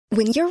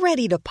When you're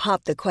ready to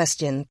pop the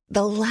question,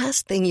 the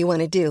last thing you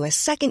want to do is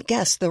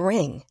second-guess the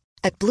ring.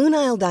 At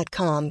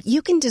BlueNile.com,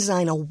 you can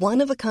design a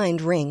one-of-a-kind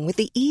ring with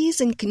the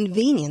ease and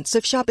convenience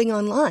of shopping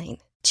online.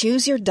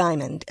 Choose your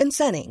diamond and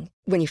setting.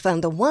 When you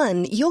find the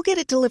one, you'll get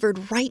it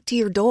delivered right to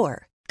your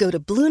door. Go to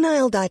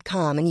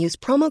BlueNile.com and use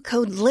promo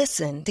code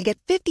LISTEN to get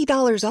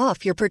 $50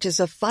 off your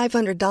purchase of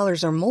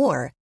 $500 or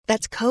more.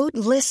 That's code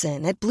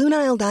LISTEN at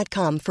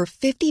BlueNile.com for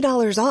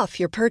 $50 off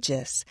your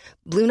purchase.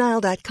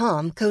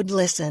 BlueNile.com, code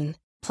LISTEN.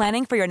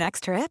 Planning for your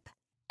next trip?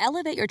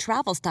 Elevate your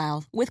travel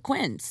style with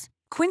Quince.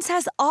 Quince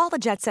has all the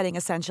jet-setting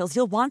essentials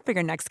you'll want for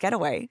your next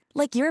getaway,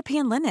 like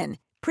European linen,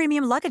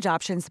 premium luggage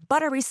options,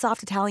 buttery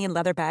soft Italian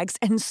leather bags,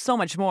 and so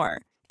much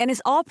more. And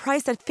is all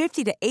priced at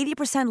 50 to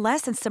 80%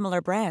 less than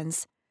similar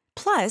brands.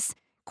 Plus,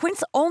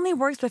 Quince only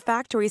works with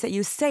factories that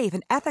use safe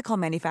and ethical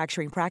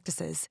manufacturing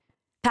practices.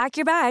 Pack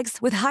your bags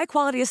with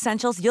high-quality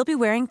essentials you'll be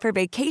wearing for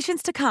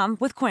vacations to come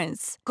with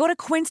Quince. Go to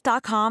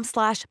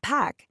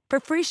quince.com/pack for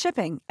free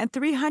shipping and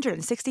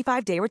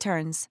 365-day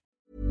returns.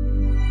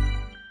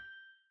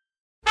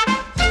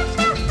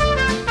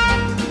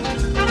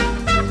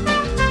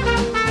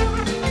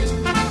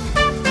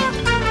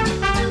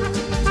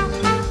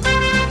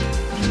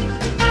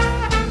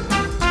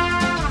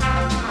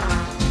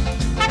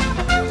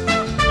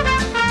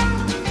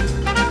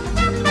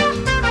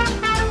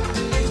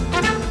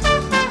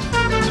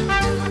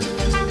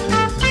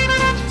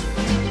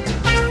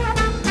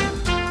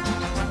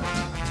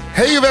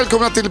 Hej och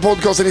välkomna till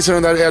podcasten i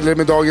Söndag eller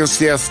med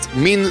dagens gäst,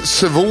 min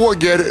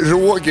svåger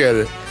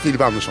Roger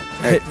Filip Andersson.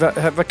 Hej,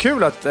 vad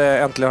kul att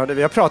äntligen hörde.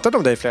 Vi har pratat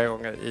om dig flera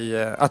gånger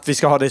i att vi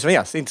ska ha dig som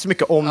gäst. Inte så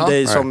mycket om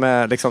dig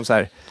som liksom så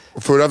här.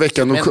 Och förra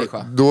veckan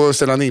då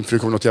ställde han in för det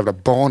kom något jävla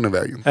barn i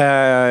vägen.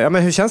 Ja,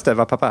 men hur känns det,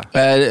 va, pappa?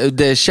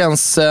 Det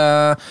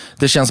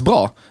känns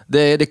bra.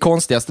 Det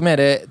konstigaste med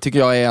det tycker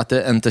jag är att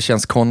det inte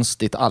känns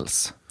konstigt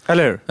alls.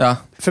 Eller hur? Ja.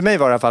 För mig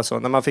var det i alla fall så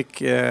när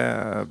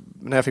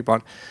jag fick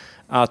barn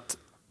att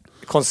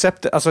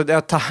konceptet, alltså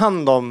att ta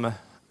hand om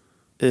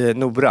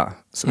Nora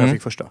som jag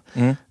fick först då.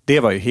 Det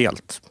var ju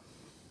helt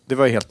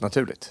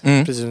naturligt.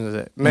 Precis som du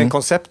säger. Men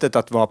konceptet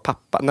att vara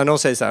pappa, när någon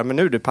säger så här, men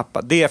nu är du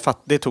pappa,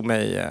 det tog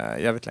mig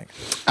jävligt länge.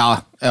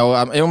 Ja,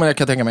 men jag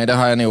kan tänka mig, det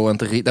har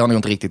nog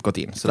inte riktigt gått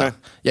in. Sådär.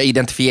 Jag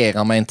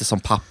identifierar mig inte som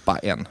pappa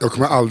än. Jag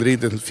kommer aldrig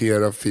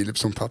identifiera Filip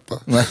som pappa.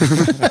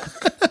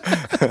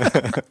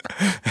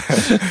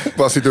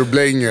 Bara sitter och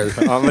blänger.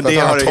 Ja, men det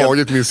har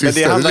tagit min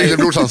syster.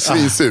 Lillebrorsan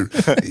svinsur.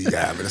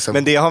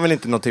 Men det har väl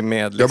inte någonting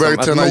med liksom, jag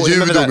börjar träna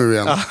judo nu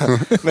igen.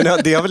 Men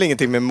det har väl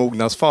ingenting med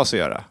mognadsfas att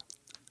göra.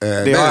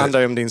 Det handlar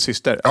ju om din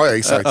syster. Ja,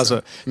 exakt.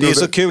 Alltså, det är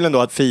så kul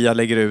ändå att Fia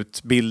lägger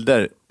ut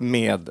bilder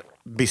med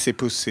Bissy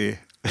Pussy.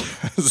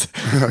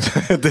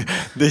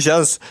 det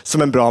känns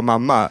som en bra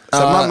mamma. Så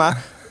mamma,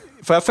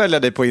 får jag följa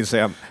dig på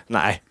Instagram?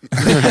 Nej.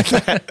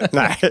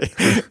 Nej.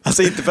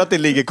 Alltså inte för att det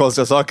ligger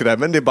konstiga saker där,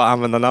 men det är bara att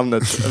använda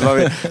namnet.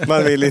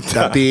 Man vill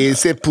inte.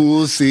 Bissy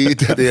Pussy,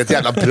 det är ett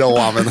jävla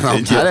bra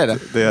användarnamn. Ja, det är det.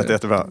 Det är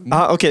jättebra.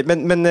 Okej,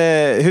 men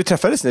hur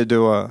träffades ni, du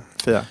och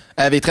Fia?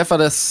 Vi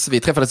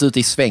träffades ute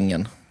i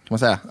svängen, kan man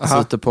säga.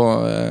 Alltså ute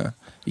på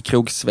i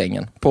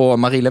krogsvängen på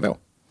Marielevå.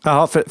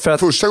 Jaha, för att...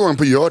 Första gången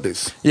på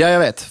Gördis. Ja, jag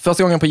vet.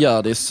 Första gången på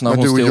Gördis när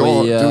hon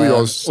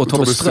stod och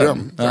Tobbe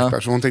Ström.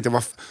 Så hon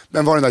tänkte,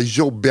 men var den där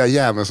jobbiga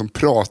jäveln som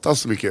pratar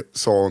så mycket,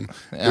 sa hon.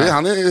 Ja.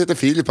 Han heter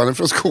Filip, han är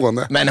från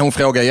Skåne. Men hon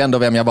frågade ju ändå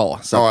vem jag var.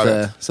 Så att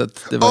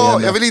det var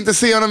ändå... jag vill inte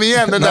se honom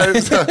igen. Den där.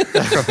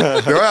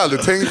 Det har jag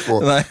aldrig tänkt på.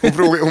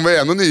 Hon var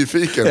ändå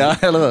nyfiken. Ja,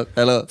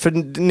 eller. För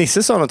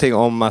Nisse sa någonting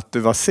om att du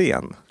var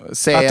sen.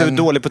 Att du är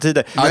dålig på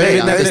tider. Ja,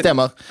 det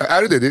stämmer.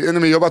 Är det det?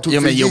 Men jag bara tog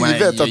för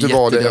givet att du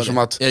var det. Eftersom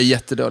att... Jag är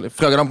jättedålig.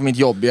 Fråga dem på mitt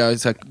jobb. Jag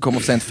kommer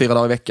för sent 4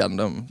 dagar i veckan.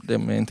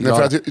 De är inte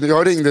glada. För att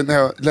jag ringde när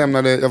jag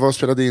lämnade. Jag var och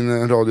spelade in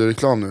en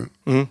radioreklam nu.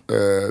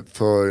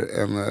 För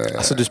en...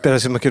 Alltså du spelar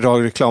så mycket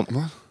radioreklam.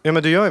 Ja,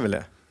 men du gör ju väl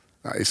det?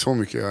 Nej, så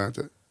mycket gör jag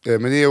inte.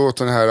 Men det är åt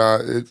den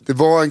här... Det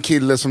var en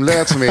kille som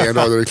lät som är en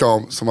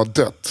radioreklam som har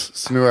dött.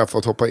 Så nu har jag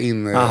fått hoppa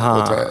in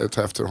och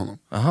ta efter honom.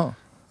 Aha.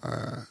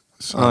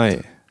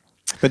 Aj.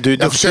 Men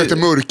jag försökte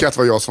mörka att det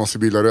var jag som var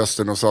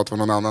Sibylla-rösten och sa att det var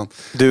någon annan.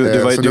 Du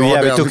är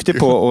jävligt duktig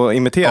på att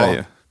imitera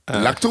ju.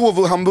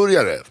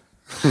 Laktovo-hamburgare.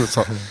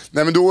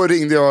 Nej, men då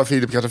ringde jag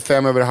Filip kanske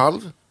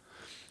 5:30.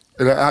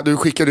 Eller du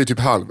skickade ju typ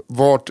 1:30.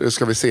 Vart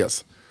ska vi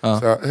ses?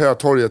 Så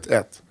Hötorget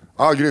 1.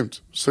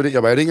 Grymt. Så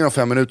jag ringer om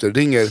 5 minuter.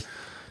 Ringer.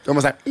 De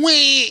var så här.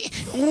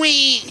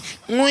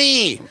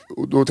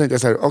 Och då tänkte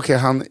jag så här. Okej,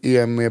 han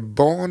är med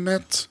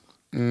barnet.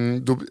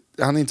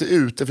 Han är inte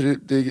ute. För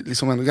det är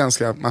liksom ändå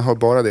ganska. Man hör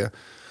bara det.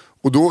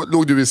 Och då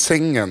låg du i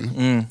sängen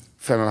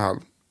 5:30.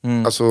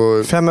 Alltså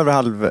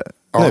 5:30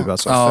 nu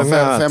alltså.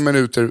 5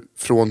 minuter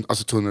från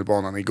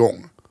tunnelbanan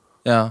igång.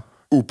 Ja.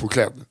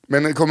 Opåklädd.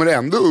 Men den kommer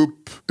ändå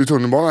upp i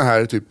tunnelbanan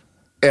här typ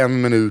 1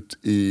 minut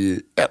i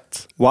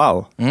 1.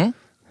 Wow.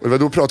 Och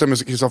då pratade jag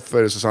med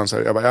Kristoffer och så sa han så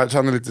här, jag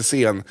känner lite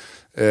sen.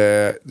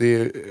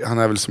 Han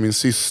är väl som min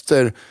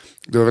syster.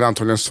 Det var väl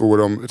antagligen så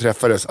de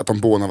träffades, att de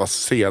båda var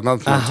sena.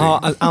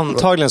 Jaha,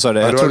 antagligen så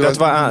det. Jag trodde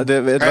att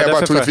det var... Jag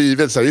bara tog det för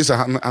givet.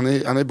 Han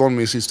är barn med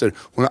min syster.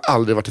 Hon har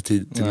aldrig varit i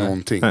tid till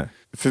någonting. Nej.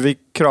 För vi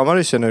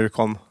kramades ju när du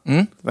kom.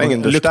 Det var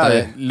ingen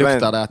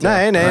luktade att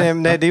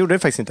nej, det gjorde det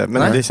faktiskt inte.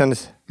 Men det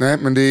kändes... Nej,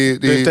 men det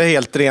är inte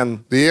helt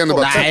ren... Det är ändå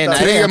bara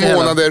 3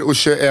 månader och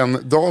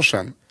 21 dagar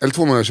sedan. Eller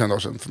 2 månader och 21 dagar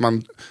sedan. För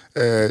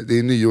det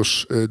är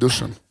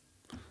nyårsduschen.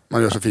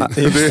 Man gör så fint.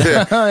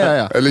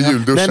 Eller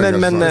julduschen.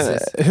 Men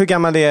hur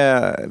gammal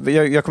är...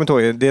 Jag kommer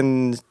inte ihåg. Det är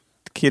en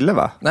kille,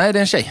 va? Nej, det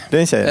är en tjej. Det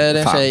är en tjej. Det är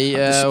en tjej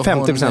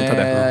 50% av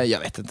det. Jag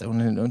vet inte.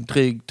 Hon är en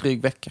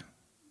dryg vecka.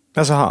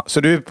 Alltså,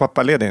 så du är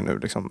pappaledig nu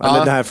liksom?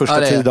 Eller de här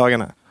första 10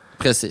 dagarna?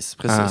 Precis.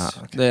 Okay.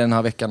 Det är den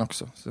här veckan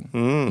också.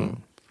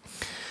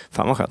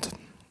 Fan vad skönt.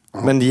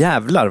 Men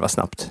jävlar vad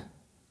snabbt.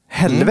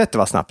 Helvete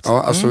vad snabbt.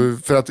 Ja, alltså,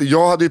 för att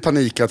jag hade ju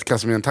panik att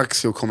kasta mig en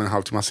taxi och komma en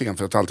halvtimme sen,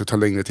 för att det alltid tar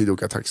längre tid att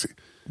åka taxi.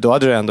 Då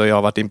hade du ändå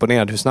jag varit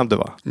imponerad hur snabb du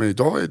var. Men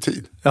idag är det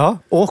tid. Ja,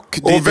 och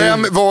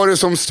vem var det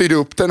som styrde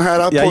upp den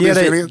här poddinspelningen?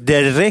 Jag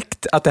ger dig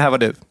direkt att det här var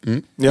du.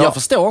 Ja. Jag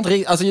förstår inte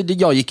riktigt. Alltså,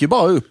 jag gick ju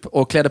bara upp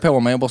och klädde på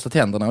mig och borstade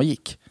tänderna och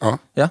gick.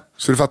 Ja.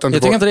 Så du fattar inte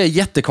jag tycker inte det är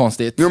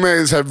jättekonstigt. Jo,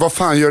 men så här, vad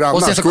fan gör du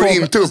annars? Går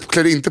inte upp,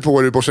 klär inte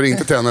på dig, borstar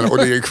inte tänderna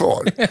och ligger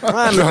kvar.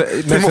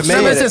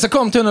 Men sen så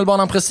kom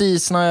tunnelbanan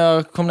precis när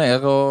jag kom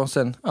ner och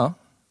sen,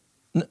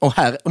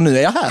 och nu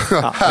är jag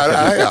här. Här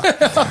är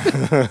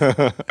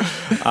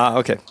jag.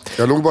 Okay.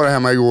 Jag låg bara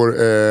hemma igår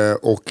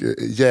och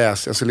jag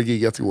skulle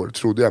gigga igår,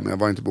 trodde jag, men jag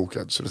var inte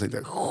bokad. Så då tänkte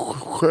jag,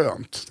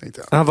 skönt.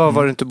 Tänkte jag. Var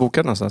var du inte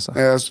bokad någonstans?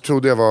 Jag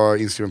trodde jag var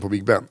inskriven på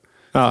Big Ben.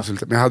 Men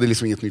jag hade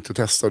liksom inget nytt att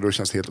testa och då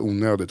känns det helt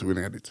onödigt att gå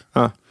ner dit.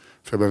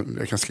 För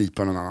jag kan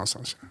slipa någon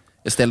annanstans.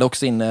 Jag ställde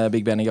också in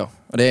Big Ben igår.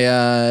 Och det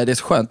är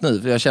så skönt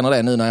nu. För jag känner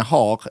det nu när jag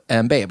har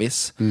en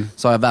bebis.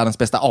 Så har jag världens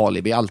bästa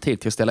alibi alltid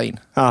till att ställa in.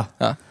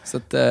 Så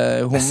att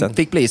hon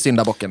fick bli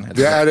syndabocken.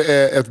 Det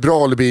är ett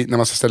bra alibi när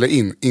man ska ställa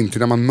in. Inte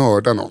när man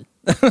mördar någon.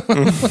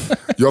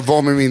 Jag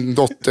var med min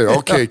dotter.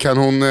 Okej, kan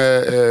hon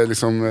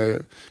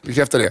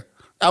bekräfta det?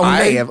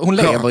 Ja, hon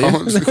lever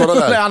ju. Kolla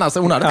där. Annars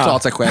hon hade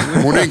klarat sig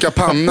själv. Hon rynkar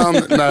pannan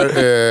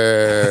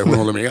när hon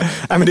håller med.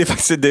 Nej, men det är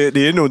faktiskt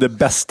det är nog det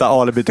bästa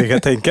alibi jag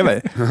kan tänka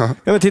mig.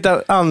 Men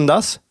titta,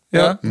 andas.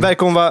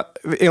 Verkar hon vara...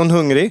 Är hon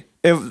hungrig?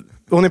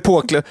 Hon är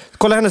påklädd.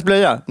 Kolla hennes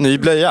blöja. Ny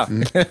blöja.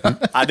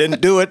 I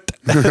didn't do it.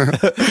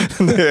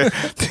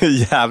 Det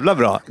är jävla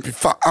bra.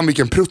 Fan,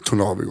 vilken prutt hon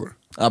har igår.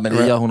 Ja, men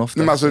det gör hon ofta.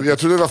 Men alltså, jag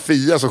trodde det var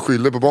Fia som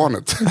skyllde på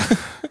barnet.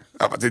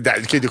 Du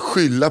kan inte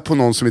skylla på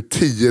någon som är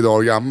 10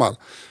 dagar gammal.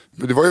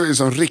 Det var ju en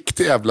sån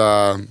riktig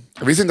jävla...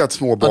 Jag visste inte att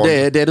små barn...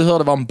 Det du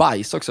hörde var en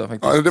bajs också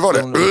faktiskt. Ja, det var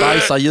det. Hon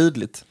bajsar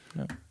ljudligt.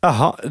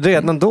 Jaha,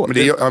 redan då? Men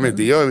det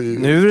gör...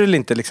 Nu är det väl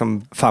inte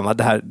liksom... Fan vad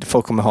det här...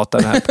 Folk kommer hata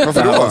den här.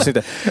 Varför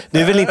då?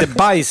 Det är väl inte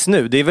bajs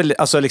nu. Det är väl...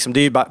 Alltså liksom... Det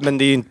är ju bara, men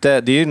det är ju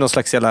inte... Det är ju någon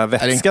slags jävla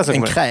vätska som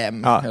en kommer.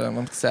 kräm. Eller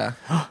man ska säga.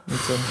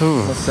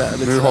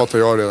 Nu hatar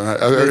jag redan här.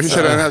 Jag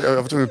känner den här...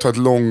 Jag får tvungen att ta ett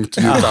långt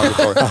djupt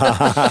andetag.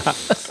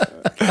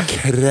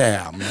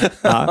 Kräm.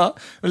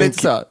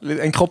 Lite så.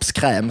 En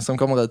kroppskräm som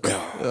kommer ut.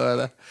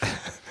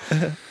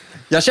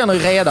 Jag känner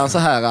redan så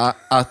här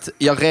att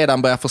jag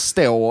redan börjar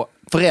förstå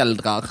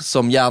föräldrar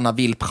som gärna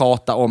vill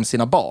prata om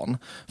sina barn.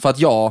 För att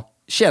jag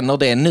känner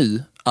det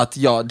nu att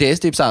det är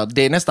typ så här,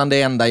 det är nästan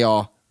det enda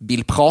jag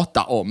vill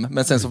prata om.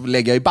 Men sen så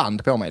lägger jag ju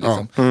band på mig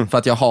liksom. För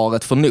att jag har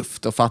ett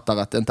förnuft och fattar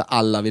att inte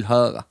alla vill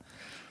höra.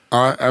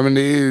 Ja, men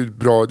det är ju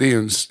bra. Det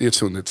är ett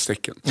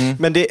sundhetstecken.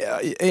 Men det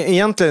är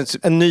egentligen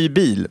en ny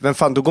bil. Men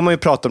fan, då går man ju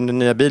prata om den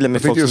nya bilen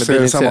med folk som är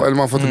bilintresserade. Eller man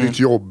har fått ett nytt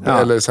jobb.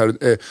 Eller så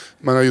här,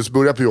 man har just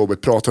börjat på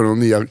jobbet. Pratar om de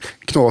nya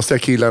knasiga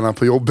killarna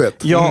på jobbet.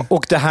 Ja,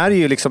 och det här är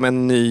ju liksom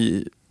en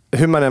ny...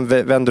 Hur man än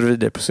vänder och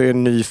vidare på så är det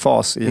en ny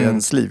fas i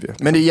ens liv. Ju.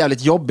 Men det är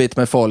jävligt jobbigt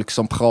med folk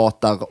som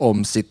pratar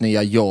om sitt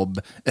nya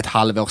jobb ett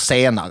halvår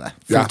senare.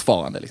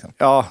 Fortfarande liksom.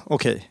 Ja,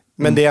 okej.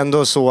 Men det är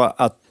ändå så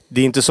att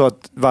det är inte så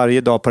att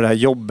varje dag på det här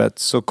jobbet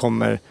så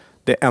kommer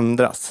det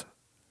ändras.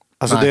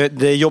 Alltså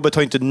det jobbet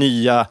har inte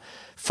nya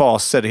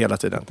faser hela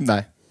tiden.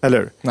 Nej. Eller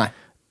hur? Nej.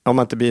 Om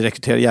man inte blir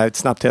rekryterad jävligt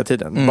snabbt hela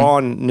tiden.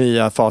 Barn,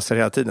 nya faser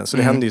hela tiden. Så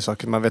det händer ju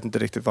saker, man vet inte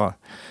riktigt vad,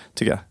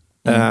 tycker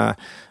jag.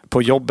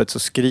 På jobbet så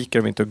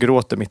skriker de inte och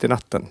gråter mitt i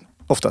natten.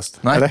 Oftast,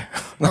 nej. Eller?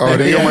 Ja,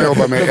 det är om man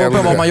jobbar med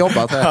äldre. Vad man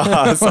jobbat.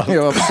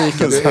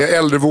 Det är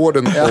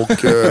äldrevården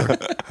och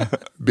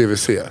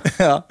BVC.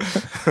 Ja.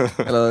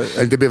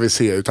 Eller, inte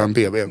BVC utan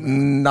BB.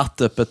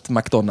 Nattöppet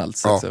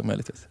McDonalds. Ja. Också,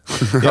 möjligtvis.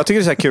 Jag tycker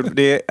det är så här kul.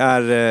 Det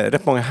är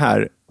rätt många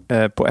här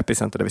på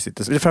Epicenter där vi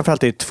sitter.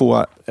 Framförallt är det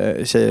 2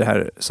 tjejer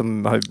här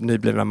som har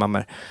nyblivna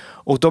mammor.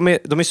 Och de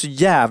är så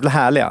jävla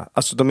härliga.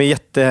 Alltså de är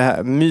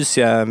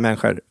jättemysiga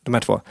människor, de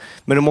här 2.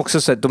 Men de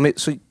är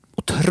så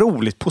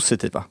otroligt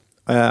positiva.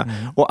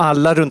 Och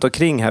alla runt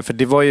omkring här, för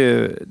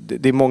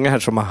det är många här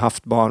som har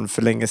haft barn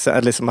för länge sedan,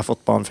 eller som har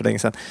fått barn för länge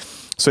sedan.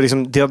 Så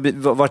liksom, det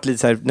har varit lite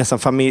så här, nästan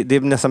familj, det är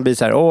nästan blir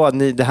så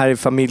här, det här är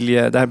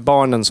familje, det här är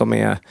barnen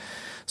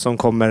som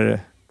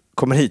kommer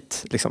kommer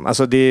hit. Liksom.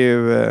 Alltså det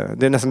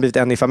är nästan blivit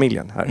en i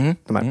familjen här.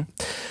 De här.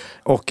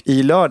 Och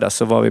i lördag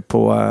så var vi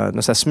på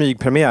någon sån här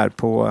smygpremiär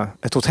på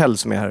ett hotell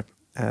som är här.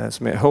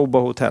 Som är Hobo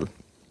Hotel.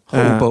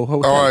 Hobo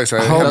Hotel. Ja,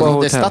 exakt.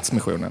 Det är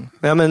Stadsmissionen.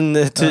 Ja, men,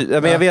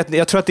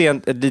 jag tror att det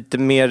är lite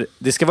mer...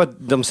 Det ska vara,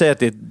 de säger att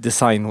det är ett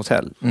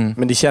designhotell.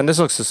 Men det kändes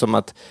också som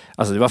att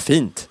alltså, det var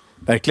fint.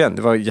 Verkligen.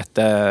 Det var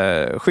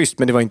jätteschysst.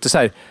 Men det var inte så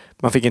här...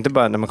 Man fick inte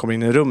bara när man kommer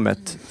in i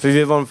rummet. För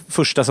vi var de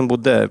första som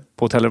bodde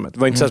på hotellrummet. Det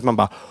var inte så att man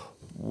bara...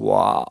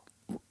 Wow.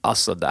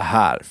 Alltså det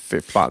här,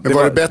 fy fan. Men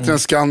var det bättre än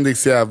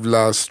Scandics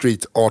jävla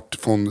street art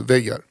från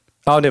väggar?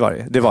 Ja, det var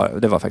det.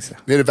 Det var faktiskt det.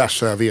 Det är det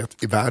värsta jag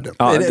vet i världen.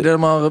 Ja,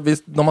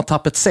 de har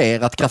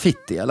tapetserat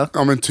graffiti, eller?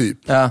 Ja, men typ.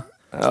 Ja.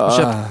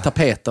 Köpt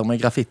tapeter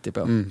med graffiti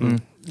på.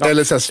 Ja.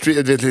 Eller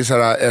så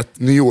här, ett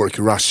New York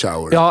rush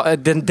hour. Ja,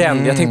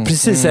 den. Jag tänkte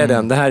precis säga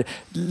den. Det här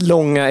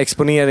långa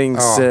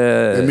exponerings... Ja, det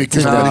är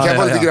mycket sånt. Det kan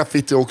vara lite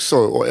graffiti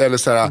också. Eller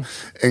så här,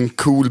 en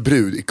cool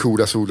brud i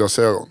coola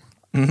solglasögon.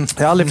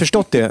 Jag har aldrig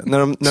förstått det.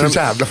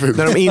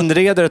 När de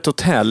inreder ett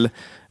hotell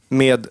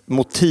med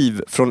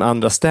motiv från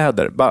andra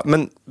städer.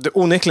 Men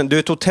onekligen, du är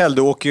ett hotell,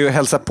 du åker ju och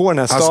hälsar på den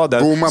här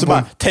staden. Så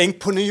bara, tänk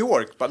på New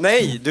York.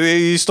 Nej, du är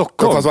ju i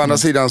Stockholm. Ja, fast å andra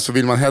sidan så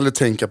vill man hellre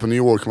tänka på New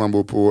York om man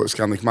bor på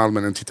Scandic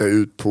Malmen än titta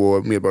ut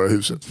på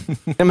Medborgarhuset.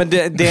 Ja, men du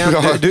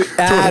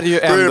är ju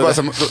ändå...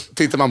 Då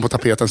tittar man på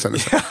tapeten sen.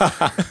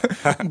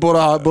 Borde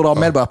ha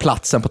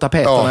Medborgarplatsen på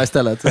tapeterna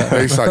istället. Ja,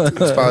 exakt.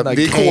 Det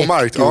är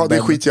K-markt. Ja,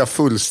 det skiter jag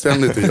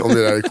fullständigt i om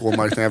det där är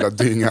K-markt, den jävla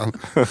dyngan.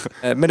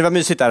 Men det var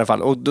mysigt i alla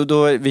fall. Och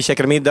då vi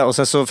käkade middag och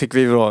sen så fick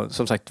vi då,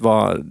 som sagt,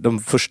 vara de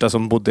första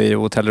som bodde i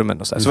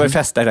hotellrummen och så. Så var det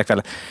fest där hela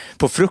kvällen.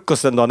 På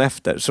frukosten dagen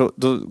efter så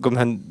då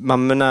kom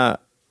mammorna,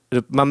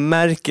 man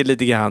märker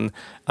lite grann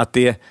att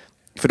det,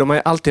 för de har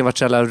ju alltid varit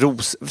så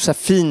här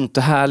fint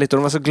och härligt och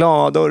de var så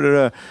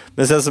glada.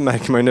 Men sen så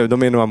märker man ju nu,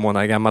 de är några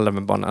månader gamla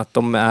med barnen, att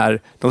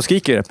de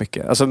skriker rätt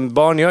mycket. Alltså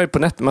barn gör ju på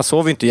nätet, man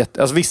sover ju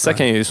inte alltså vissa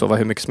kan ju sova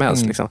hur mycket som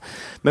helst liksom.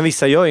 Men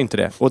vissa gör ju inte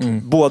det. Och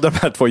båda de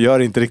här två gör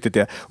inte riktigt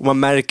det. Och man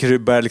märker hur det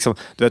börjar liksom,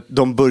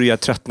 de börjar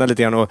tröttna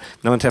lite grann. Och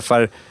när man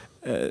träffar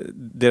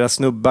deras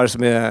snubbar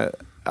som är...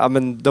 Ja,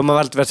 men de har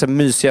alltid varit så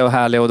mysiga och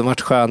härliga och de har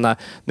varit sköna.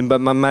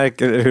 Man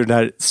märker hur den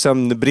här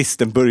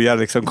sömnbristen börjar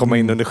liksom komma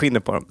in under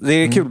skinnet på dem. Det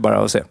är kul bara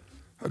att se.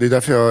 Det är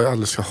därför jag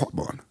aldrig ska ha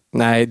barn.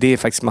 Nej, det är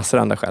faktiskt massor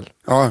andra skäl.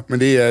 Ja, men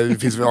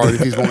det finns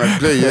många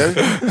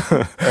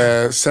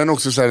blöjor. Sen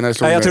också så här, när det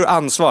slår jag tror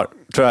ansvar,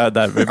 tror jag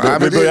där.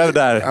 Vi börjar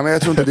där. Ja, men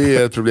jag tror inte det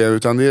är ett problem,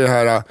 utan det är det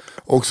här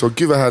också.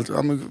 Gud vad härligt,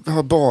 vi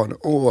har barn.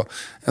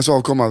 En så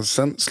avkomma.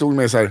 Sen slog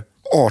mig så här,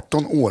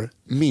 18 år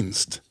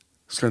minst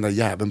ska den där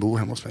jäveln bo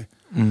hemma hos mig.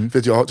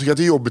 För jag tycker att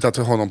det är jobbigt att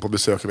ha någon på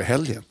besök över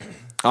helgen.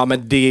 Ja,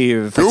 men det är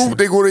ju faktiskt... Jo,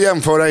 det går att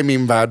jämföra i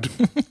min värld.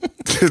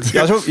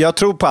 jag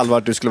tror på allvar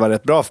att du skulle vara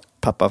rätt bra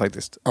pappa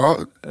faktiskt. Ja,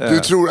 du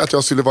tror att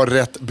jag skulle vara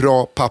rätt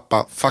bra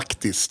pappa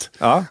faktiskt.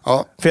 Ja.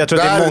 För jag tror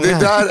det är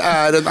där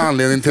är en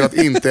anledning till att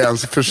inte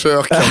ens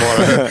försöka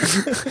vara det.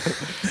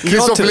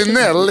 Kristoffer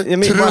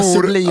Linell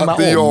tror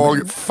att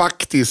jag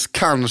faktiskt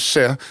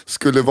kanske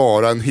skulle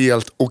vara en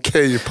helt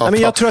okej pappa. Ja,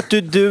 men jag tror att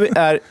du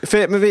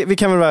är... Men vi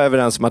kan väl vara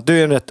överens om att du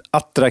är en rätt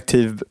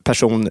attraktiv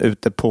person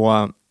ute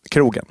på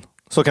krogen.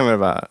 Så kan vi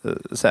väl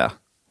säga.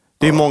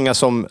 Det är många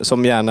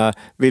som gärna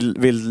vill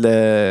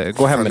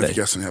gå hem med dig.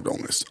 Jag sån jävla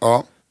ångest.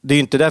 Ja. Det är ju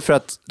inte därför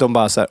att de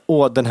bara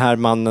säger den här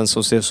mannen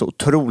som ser så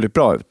otroligt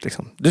bra ut.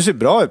 Liksom. Du ser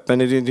bra ut, men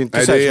det är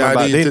inte så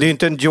här. Det är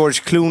inte en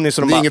George Clooney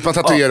som det är inget man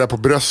tatuerar på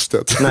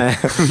bröstet. Nej,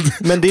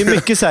 men det är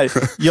mycket så här.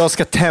 Jag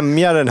ska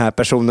tämja den här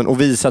personen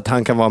och visa att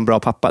han kan vara en bra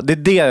pappa. Det är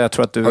det jag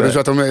tror att du... Ja, du tror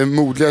att de är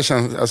modliga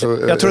alltså,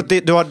 jag tror att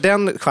du har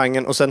den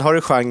genren och sen har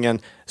du genren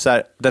så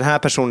här, den här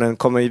personen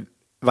kommer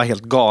var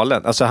helt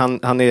galen. Alltså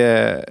han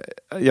är...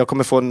 Jag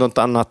kommer få något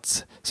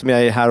annat som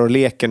jag är här och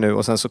leker nu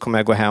och sen så kommer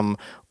jag gå hem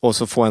och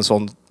så få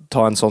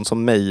ta en sån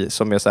som mig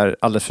som är så här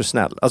alldeles för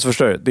snäll. Alltså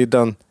förstår du? Det är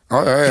den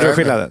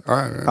skillnaden.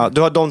 Ja,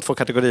 du har de två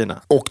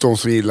kategorierna. Och de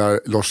som gillar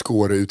Lars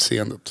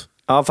Gårde-utseendet.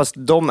 Ja, fast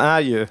de är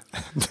ju...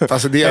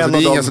 Alltså det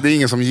är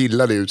ingen som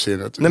gillar det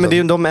utseendet. Nej,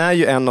 men de är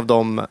ju en av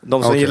dem.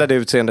 De som gillar det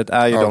utseendet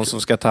är ju de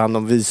som ska ta hand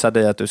om och visa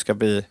dig att du ska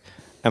bli...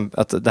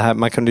 att det här,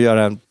 man kunde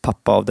göra en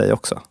pappa av dig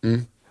också.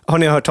 Har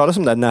ni hört talas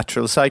om det här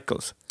Natural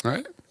Cycles?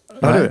 Nej.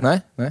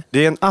 Nej.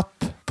 Det är en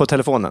app på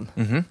telefonen.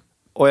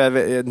 Och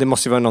det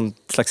måste ju vara någon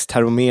slags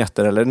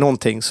termometer eller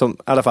någonting som, i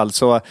alla fall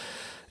så,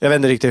 jag vet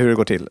inte riktigt hur det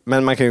går till,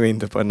 men man kan ju gå in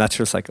på en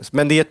Natural Cycles.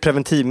 Men det är ett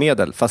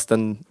preventivmedel, fast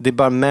det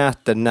bara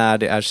mäter när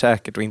det är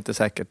säkert och inte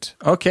säkert.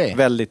 Okej.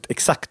 Väldigt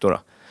exakt då.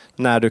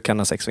 När du kan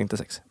ha sex och inte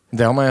sex.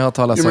 Det har man ju hört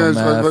talas om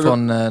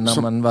från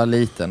när man var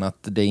liten, att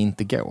det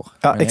inte går.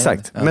 Ja,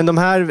 exakt. Ja. Men de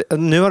här,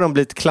 nu har de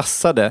blivit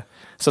klassade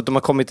så att de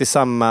har kommit i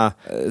samma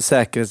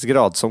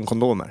säkerhetsgrad som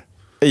kondomer.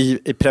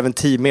 i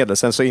preventivmedel.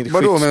 Sen så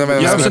Vadå? Jag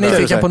är också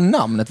nyfiken på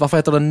namnet. Varför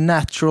heter det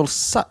Natural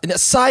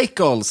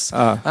Cycles?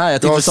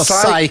 Jag tyckte du sa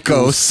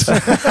Psychos.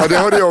 Ja, det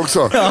hörde jag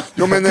också.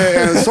 Jo, men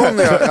en sån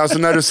är, alltså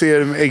när du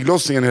ser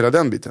ägglossningen, hela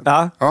den biten.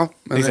 Ja,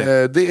 men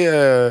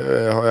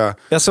det har jag.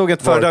 Jag såg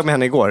ett föredrag med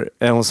henne igår.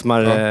 Hon som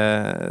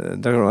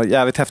var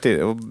jävligt häftig.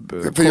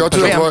 För jag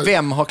tror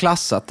Vem har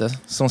klassat det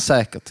som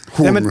säkert?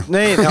 Hon.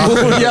 Nej,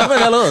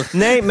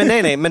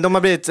 men de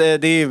har blivit,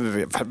 det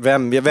är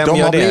vem De gör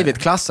har det? blivit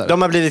klassade.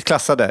 De har blivit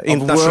klassade World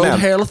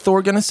internationellt. Health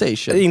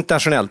Organization.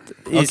 Internationellt.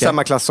 I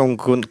samma klass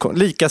som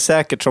lika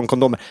säkert som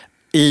kondomer.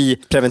 I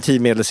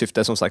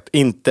preventivmedelssyfte som sagt.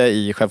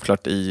 Inte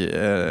självklart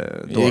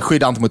i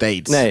skyddant mot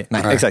AIDS. Nej.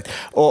 Exakt.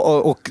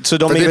 Och så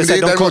de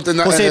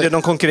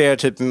de konkurrerar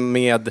typ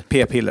med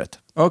p-pillret.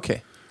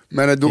 Okej.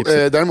 Men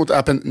däremot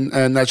appen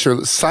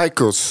Natural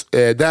Psychos,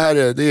 det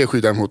är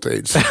skyddar mot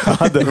AIDS.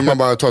 När man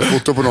bara tar ett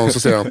foto på någon så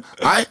säger de,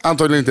 nej,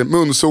 antagligen inte,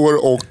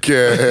 munsår och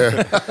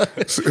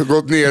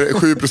gått ner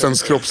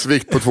 7%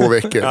 kroppsvikt på 2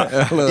 veckor.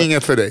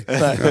 Inget för dig.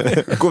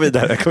 Gå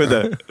vidare.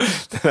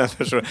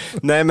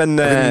 Nej, men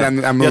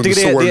jag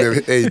tycker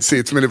det är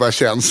AIDS, men det bara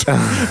känns.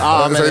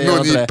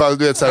 Mungipa,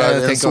 du vet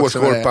såhär, en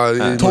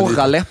sårskorpa.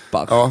 Torra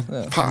läppar. Ja,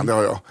 fan det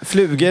har jag.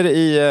 Flugor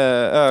i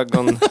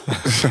ögonen.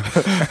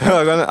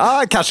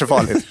 Kanske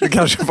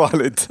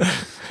farligt.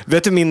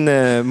 Vet du min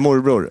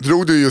morbror?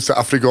 Drog du just det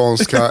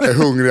afrikanska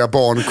hungriga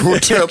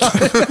barnkortet?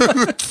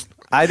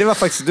 Nej, det var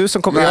faktiskt du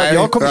som kopplade. Nej,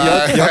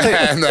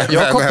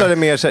 jag kopplade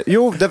mer så.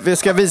 Jo,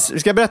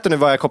 ska berätta nu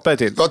vad jag kopplade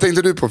till. Vad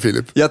tänkte du på,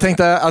 Filip? Jag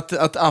tänkte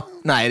att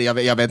nej,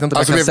 jag vet inte.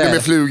 Alltså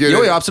med flugor. Jo,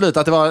 absolut.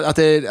 Att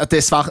det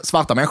är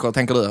svarta människor,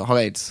 tänker du, har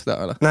AIDS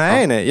där, eller?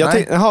 Nej. Jag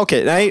tänkte,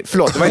 okej. Nej,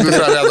 förlåt. Det var inte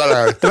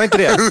det. Det var inte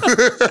det.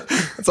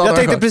 Jag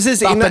tänkte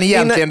precis innan...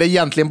 Det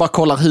egentligen bara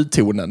kollar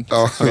hudtonen.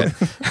 Ja. Okay.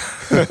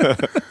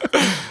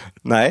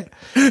 Nej.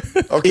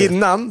 Okay.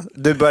 Innan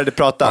du började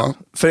prata,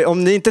 för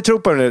om ni inte tror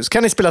på det nu så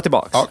kan ni spela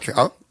tillbaka. Okay.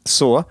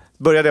 Så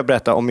började jag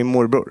berätta om min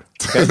morbror.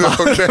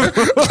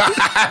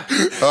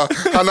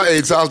 Han har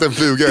AIDS och allt en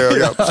fluga i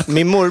ögat.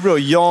 Min morbror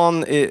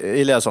Jan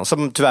Eliasson,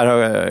 som tyvärr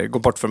har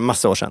gått bort för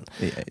massa år sedan.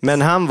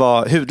 Men han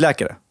var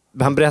hudläkare.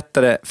 Han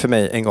berättade för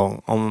mig en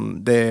gång om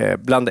det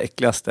bland det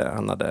äckligaste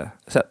han hade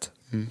sett.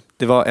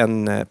 Det var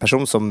en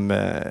person som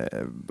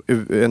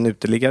en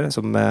uteliggare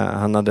som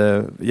han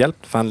hade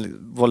hjälpt, för han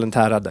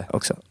volontärade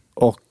också.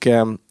 Och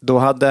då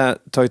hade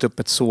tagit upp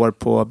ett sår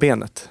på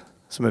benet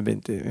som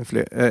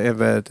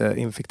är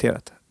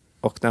infekterat.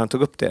 Och när han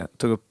tog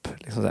upp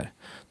liksom så här,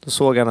 då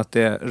såg han att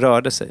det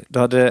rörde sig. Då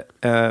hade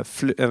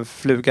en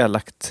fluga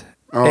lagt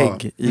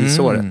ägg i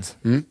såret.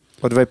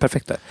 Och det var ju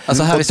perfekt där.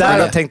 Alltså här och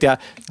där tänkte jag...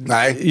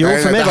 Nej,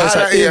 för mig var det så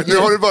här, nu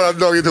har du bara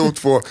dragit ihop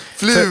 2.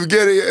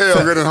 Flugor i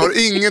ögonen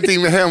har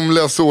ingenting med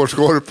hemlös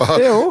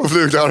sårskorpa och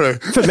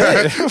fluglarver. För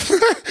mig.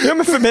 Ja,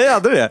 men för mig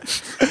hade det.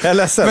 Jag är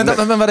ledsen.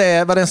 Men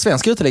var det en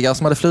svensk uteliggare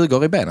som hade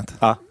flugor i benet?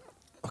 Ja.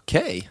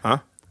 Okej. Ja.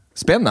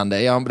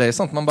 Spännande. Ja, det är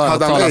sånt man bara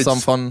hade talas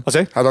om från...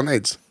 Hade han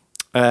AIDS?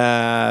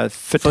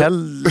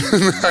 Förtäll...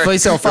 För i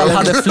så fall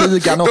hade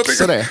flugan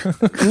också det.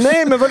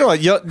 Nej, men vadå?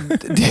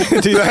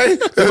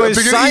 Det var ju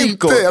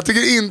psycho. Jag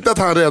tycker inte att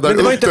han räddade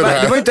upp det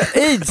här. Det var inte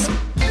AIDS.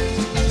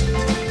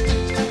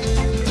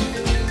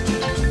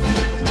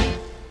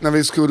 När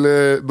vi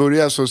skulle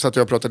börja så satt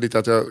jag och pratade lite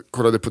att jag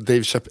kollade på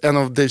en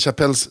av Dave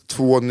Chappelles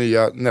 2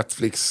 nya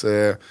Netflix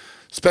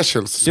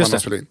specials som han har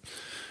spelat in.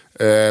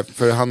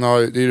 För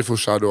det är det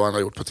första då han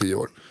har gjort på 10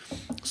 år.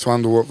 Så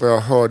han då, vad jag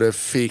hörde,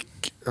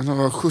 fick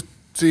 $70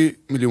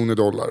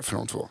 miljoner för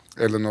de 2.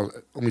 Eller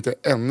om inte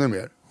ännu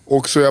mer.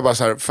 Och så jag bara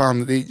så här,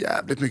 fan det är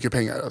jävligt mycket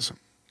pengar alltså.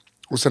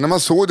 Och sen när man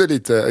såg det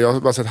lite, jag har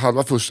bara sett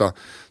halva första,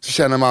 så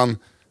känner man,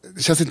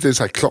 det känns inte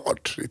så här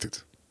klart riktigt.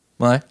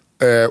 Nej.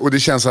 Och det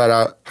känns så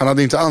här, han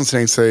hade inte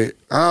ansträngt sig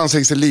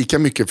lika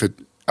mycket för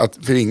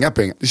inga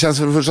pengar. Det känns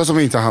för det första som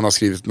inte han har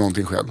skrivit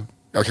någonting själv.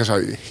 Jag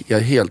är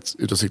helt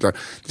ute och cyklar.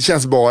 Det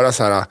känns bara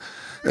så här,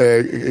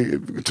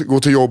 gå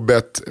till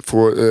jobbet,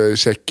 få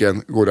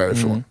checken, gå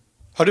därifrån.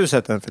 Har du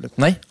sett den, Filip?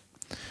 Nej.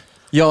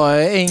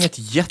 Jag är inget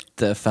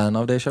jättefan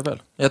av Dave Chappelle.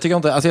 Jag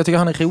tycker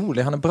han är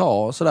rolig, han är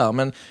bra och sådär,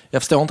 men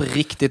jag förstår inte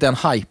riktigt den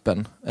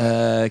hypen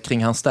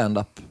kring hans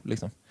stand-up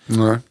liksom.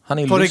 Nej. Han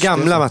är på det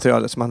gamla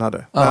materialet som han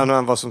hade, när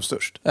han var som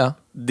störst. Ja.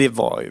 Det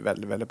var ju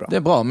väldigt, väldigt bra. Det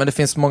är bra, men det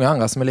finns många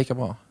andra som är lika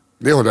bra.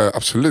 Det håller jag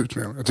absolut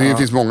med om. Jag tycker det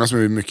finns många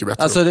som är mycket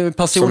bättre. Alltså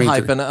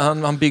personhypen,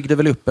 han byggde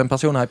väl upp en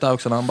personhype där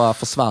också när han bara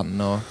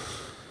försvann och...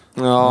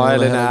 Ja,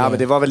 men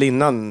det var väl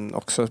innan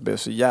också, det blev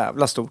så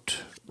jävla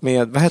stort.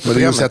 Med, vad hette men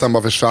det är just att han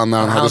bara försvann när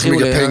han hade så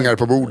mycket pengar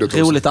på bordet.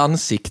 Roligt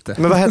ansikte.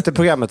 Men vad hette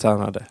programmet han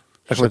hade?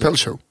 Chappelle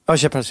Show. Ja,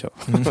 Chappelle Show.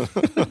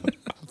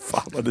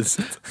 Fan vad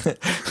disigt.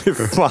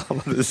 Vad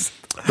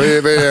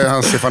är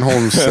han Stefan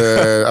Holms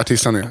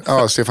artistnamn nu?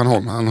 Ja, Stefan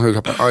Holm. Han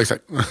höjdhoppar. Ja,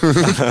 exakt.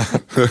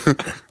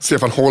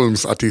 Stefan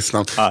Holms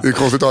artistnamn. Det är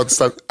konstigt att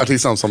ha ett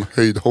artistnamn som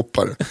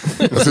höjdhoppare.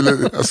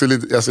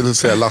 Jag skulle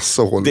säga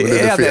Lasse Holm. Det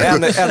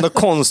är ändå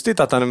konstigt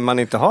att man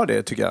inte har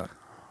det, tycker jag.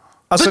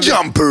 Alltså, the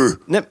Jumper!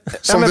 Nej,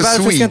 men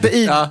varför ska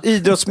inte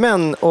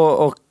idrottsmän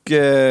och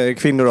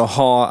kvinnor att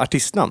ha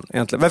artistnamn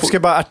egentligen? Varför ska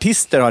bara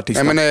artister ha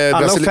artistnamn?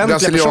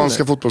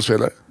 Brasilianska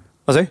fotbollsspelare.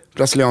 Vad säger?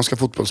 Brasilianska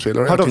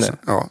fotbollsspelare. Har de det?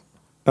 Ja.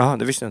 Jaha,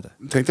 det visste jag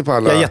inte. Tänkte på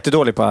alla. Jag är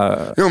jättedålig på...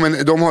 Jo,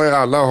 men de har ju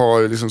alla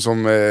liksom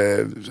som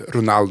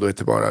Ronaldo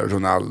heter bara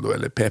Ronaldo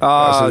eller Pep. Du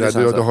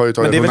har ju tagit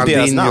men det är väl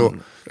deras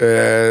namn?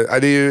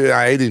 Nej, det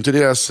är inte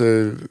deras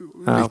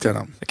riktiga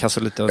namn.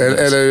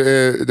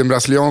 Eller den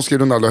brasilianska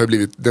Ronaldo har ju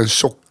blivit den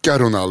tjocka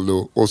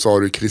Ronaldo och så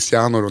har du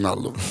Cristiano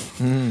Ronaldo.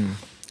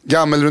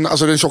 Gammel,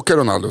 alltså den tjocka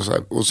Ronaldo så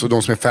här. Och så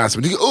de som är fans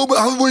som tycker,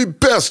 han var ju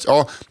bäst.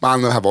 Ja,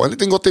 men han var en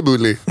liten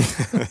gottebully.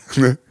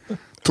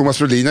 Thomas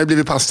Brolin har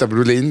blivit pasta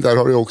Brolin, där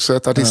har du också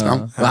ett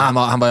artistnamn. Ja. Han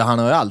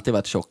har ju alltid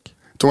varit tjock.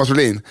 Thomas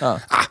Brolin? Ja.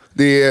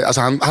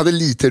 Alltså han hade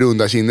lite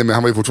runda kinder, men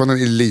han var ju fortfarande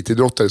en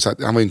elitidrottare, så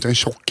han var ju inte en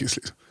tjockis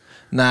liksom.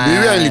 Nej. Nu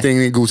är han en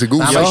liten gosig.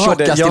 Han var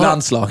tjockast i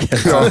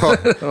landslaget.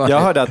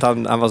 Jag hörde att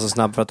han var så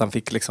snabb för att han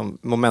fick liksom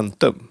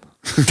momentum.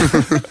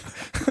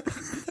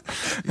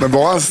 Men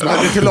var han snabb?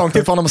 Det tog lång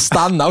tid för honom att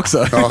stanna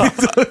också. Ja.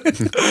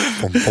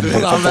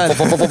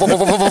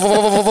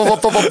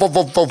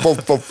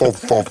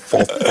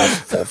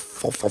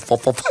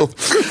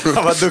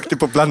 Han var duktig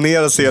på att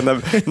planera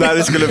scenen när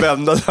det skulle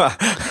vända. Det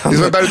är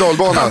som en berg- och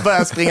dalbana. Han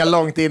började springa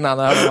långt innan.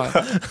 Det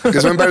är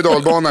som en berg- och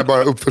dalbana,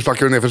 bara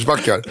uppförsbackar och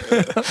nedförsbackar.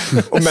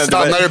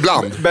 Stannar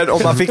ibland. Men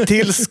om man fick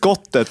till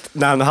skottet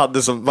när han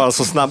var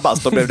så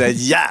snabbast, då blev det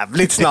ett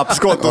jävligt snabbt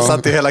skott och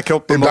satt i hela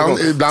kroppen.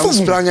 Ibland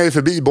sprang jag ju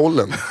förbi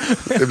bollen.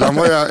 Ibland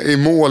var jag i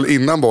mål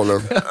innan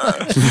bollen.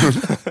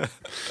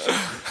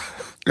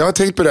 Jag har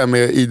tänkt på det här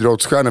med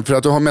idrottsstjärnor, för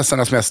att du har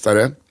Mästarnas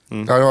mästare.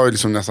 Där har ju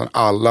liksom nästan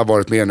alla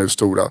varit med nu,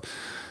 stora.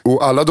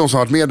 Och alla de som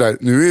har varit med där,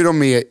 nu är de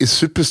med i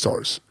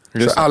Superstars.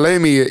 Så alla är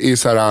med i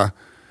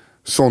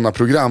sådana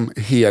program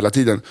hela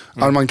tiden.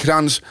 Arman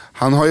Kranz,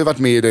 han har ju varit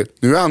med i det.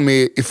 Nu är han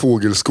med i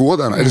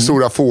Fågelskådarna, eller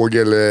Stora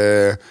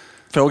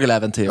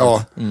Fågeläventyret.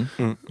 Ja.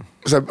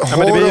 Så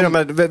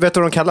här, vet du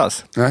vad de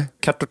kallas? Nej.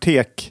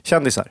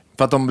 Kartotekkändisar.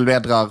 För att de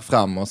bläddrar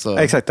fram och så...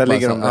 Exakt, där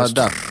ligger de.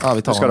 Där. Ja,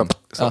 vi tar dem.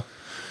 Ja.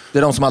 Det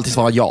är de som alltid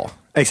svarar ja.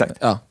 Exakt.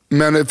 Ja.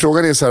 Men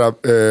frågan är så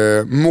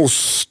här,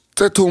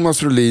 måste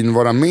Thomas Brolin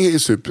vara med i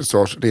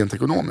Superstars rent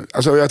ekonomiskt?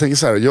 Alltså jag tänker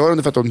så här, gör han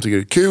det för att de tycker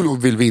det är kul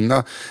och vill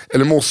vinna?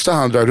 Eller måste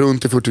han dra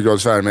runt i 40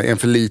 graders värme, en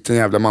för liten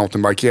jävla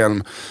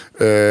mountainbike-hjälm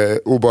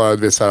och bara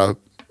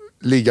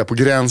ligga på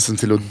gränsen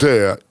till att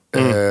dö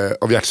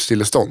av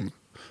hjärtstillestånd?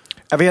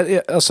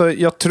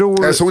 Jag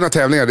tror... Jag såg några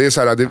tävlingar, det är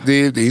så här, det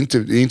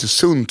är inte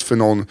sunt för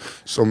någon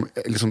som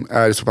liksom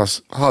är i så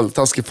pass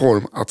halvtaskig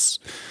form att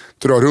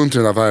dra runt i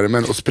den där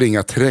värmen och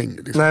springa terräng.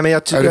 Liksom. Nej, men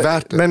är det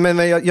värt det?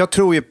 Men jag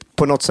tror ju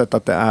på något sätt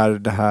att det är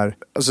det här.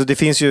 Alltså det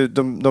finns ju,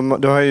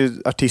 du har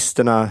ju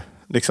artisterna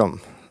liksom,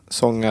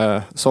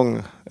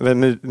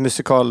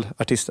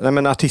 musikalartister. Nej,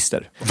 men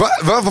artister.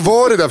 Vad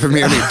var det där för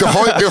mening?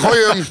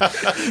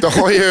 Du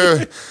har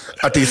ju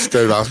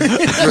artister, va?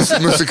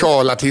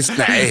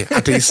 Musikalartister. Nej,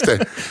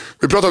 artister.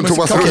 Vi pratar om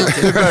Thomas Brolin.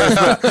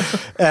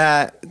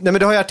 Nej, men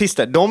du har ju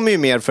artister. De är ju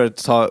mer för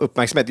att ta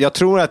uppmärksamhet. Jag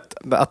tror att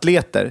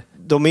atleter,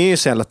 de är ju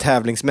så jävla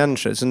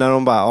tävlingsmänniskor. Så när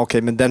de bara,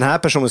 okej, men den här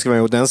personen ska vara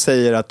med och den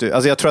säger att du...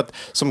 Alltså jag tror att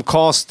som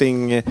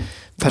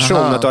castingperson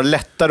att du har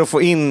lättare att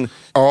få in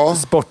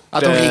sport...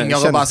 Att de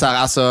ringer och bara så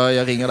här, alltså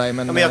jag ringer dig,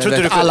 men jag tror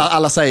inte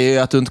alla säger ju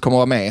att du inte kommer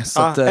vara med. Så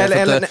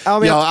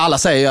alla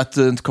säger ju att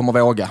du inte kommer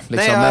våga.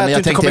 Liksom. Nej, men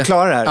jag tänkte kommer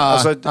klara det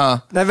här.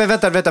 Nej,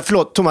 vänta,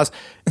 förlåt, Thomas.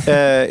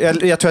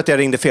 Jag tror att jag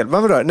ringde fel.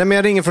 Vad var det? Nej, men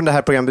jag ringer från det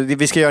här programmet.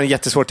 Vi ska göra en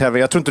jättesvår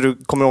tävling. Jag tror inte du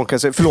kommer åka.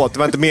 Förlåt, det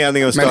var inte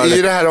meningen att störa. Men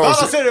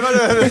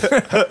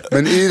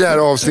i det här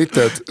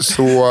avsnittet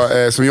så,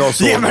 som jag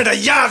såg... Ge mig den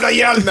där jävla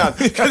hjälmen!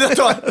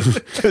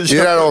 I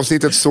det här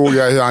avsnittet såg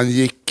jag hur han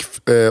gick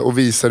och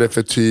visade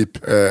för typ,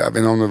 jag vet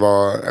inte om det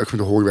var, jag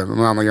kommer inte ihåg vem,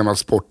 någon annan gammal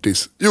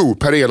sportis. Jo,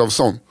 Per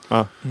Elofsson.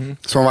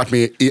 Som har varit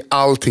med i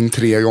allting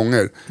 3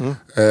 gånger.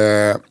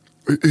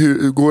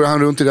 Hur går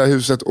han runt i det här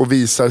huset och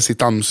visar sitt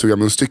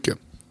dammsugarmunstycke?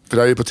 För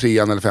det är ju på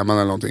 3:an eller 5:an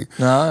eller någonting.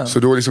 Ja. Så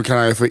då liksom kan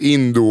han ju få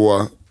in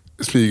då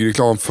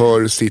smygreklam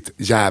för sitt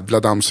jävla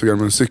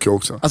dammsugarmunstycke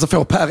också. Alltså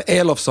får Per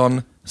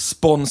Elofsson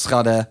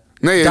sponsrade...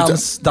 Nej,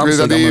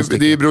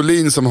 det är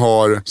Brolin som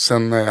har,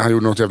 sen han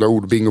gjorde något jävla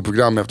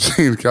ordbingo-program efter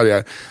sin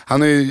karriär.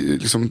 Han har ju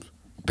liksom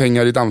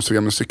pengar i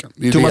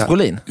dammsugarmunstycken. Thomas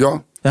Brolin?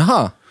 Ja.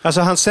 Jaha.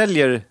 Alltså han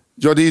säljer...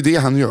 Ja, det är det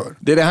han gör.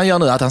 Det är det han gör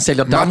nu, att han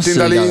säljer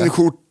dammsugare. Martin Dahlin,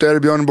 skjortor,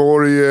 Björn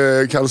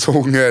Borg,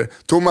 kalsonger.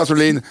 Thomas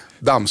Brolin,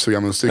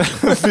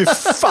 dammsugarmunstycken. Fy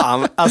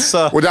fan,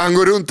 alltså. Och där han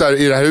går runt där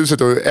i det här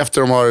huset och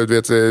efter de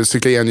har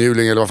cyklat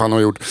enhjuling eller vad fan de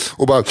har gjort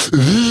och bara...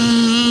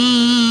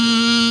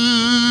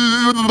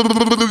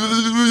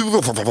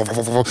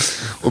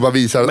 och bara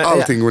visar att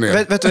allting går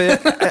ner. Vet du,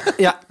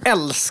 jag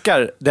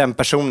älskar den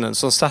personen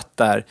som satt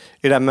där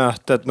i det här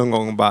mötet någon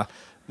gång och bara,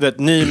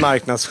 ny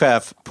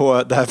marknadschef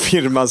på det här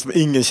firman som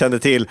ingen kände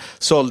till,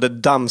 sålde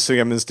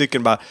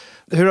dammsugarmunstycken. Bara,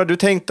 hur har du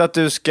tänkt att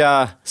du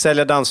ska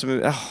sälja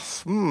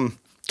dammsugarmunstycken?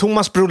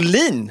 Thomas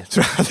Brolin,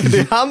 tror jag. Det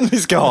är han vi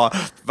ska ha.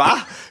 Va?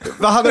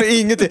 Han har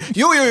ingenting.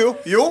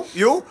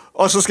 Jo.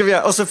 Och så ska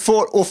vi och så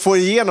få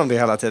igenom det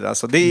hela tiden.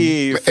 Alltså, det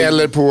är ju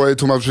eller på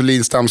Thomas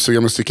Brolins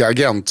dammsugare med stycke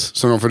agent.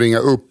 Som de får ringa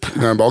upp.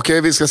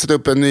 Okej, vi ska sätta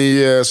upp en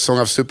ny säsong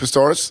av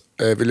Superstars.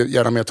 Vill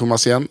gärna med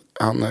Thomas igen.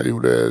 Han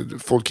gjorde,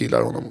 folk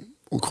gillar honom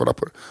och kolla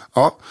på det.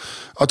 Ja,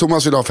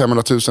 Thomas vill ha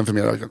 500 000 för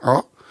mer.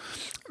 Ja.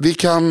 Vi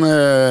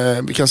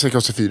kan säkra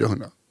oss till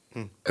 400.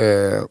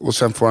 Och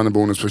sen får han en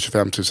bonus på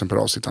 25 000 per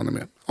avsnitt han är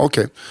med.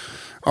 Okej.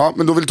 Ja,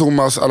 men då vill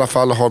Thomas i alla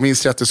fall ha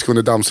minst 30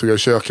 sekunder dammsugare i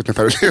köket med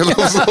Per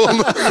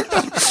Elofsson.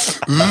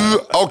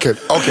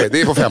 Okej,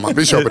 det är på 5.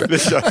 Vi kör på det. Vi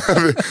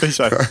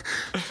kör.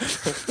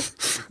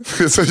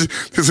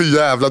 Det är så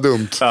jävla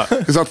dumt. Ja.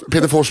 Det är så att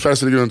Peter Forsberg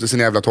så ligger runt i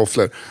sina jävla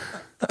tofflor.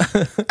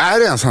 Är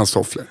det ens hans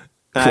tofflor?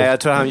 Nej, jag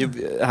tror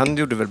han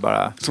gjorde väl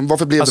bara...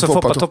 Varför blev det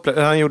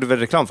Foppa-tofflor? Han gjorde väl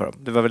reklam för dem,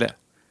 det var väl det.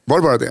 Var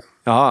det bara det?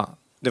 Ja,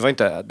 det var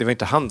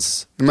inte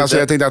hans. Men alltså,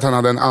 jag tänkte att han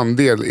hade en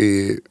andel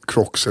i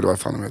Crocs eller vad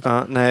fan de heter.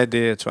 Ja, nej,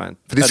 det tror jag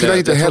inte. För det skulle jag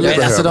inte heller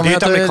behöva. Alltså, det är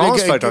ett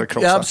amerikanskt företag,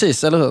 Crocs. Ja,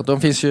 precis, eller hur?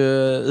 De finns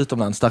ju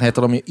utomlands. Där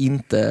heter de ju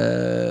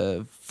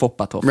inte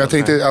Foppa-tofflor. Men jag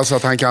tänkte alltså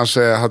att han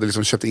kanske hade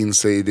liksom köpt in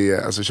sig i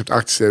det, alltså köpt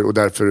aktier och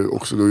därför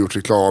också då gjort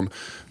reklam.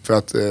 För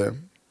att...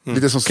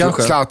 lite som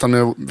Zlatan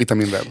med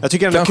vitaminväv. Jag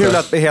tycker det är kul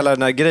att hela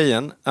den här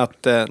grejen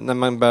att när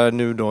man börjar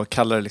nu då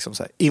kalla det liksom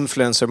så här,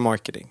 influencer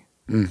marketing.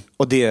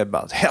 Och det är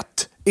bara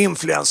hett.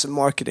 Influencer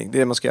marketing, det är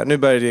det man ska göra. Nu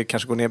börjar det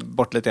kanske gå ner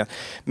bort lite igen.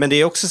 Men det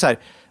är också så här,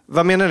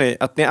 vad menar ni?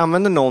 Att ni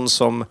använder någon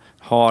som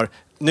har,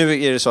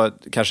 nu är det så att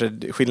kanske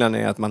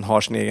skillnaden är att man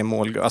har sin egen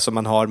målgrupp, alltså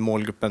man har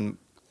målgruppen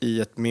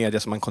i ett media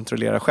som man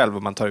kontrollerar själv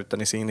och man tar ut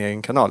den i sin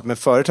egen kanal. Men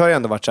förut har det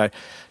ändå varit så här,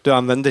 du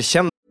använder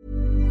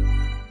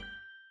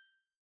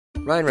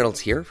Ryan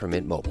Reynolds here from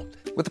Mint Mobile.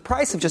 With the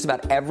price of just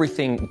about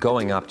everything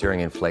going up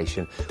during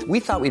inflation, we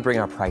thought we'd bring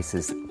our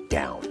prices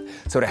down.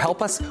 So to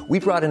help us, we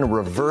brought in a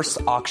reverse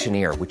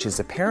auctioneer, which is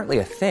apparently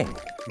a thing.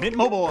 Mint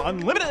Mobile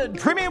Unlimited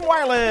Premium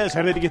Wireless.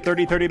 How to get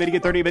 30, 30, bit to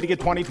get 30, bit to get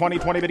 20, 20,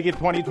 20, bit to get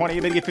 20, 20,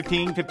 bit to get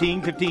 15,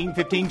 15, 15,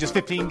 15, just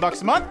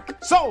 $15 a month?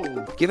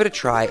 Sold! Give it a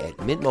try at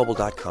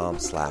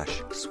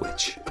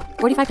mintmobile.com/switch.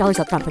 $45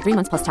 up front for 3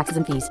 months plus taxes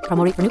and fees.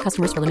 Promo rate for new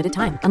customers for limited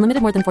time.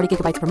 Unlimited more than 40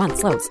 gigabytes per month.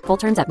 Slows full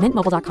terms at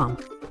mintmobile.com.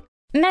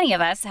 Many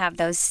of us have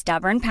those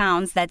stubborn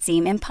pounds that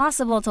seem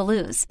impossible to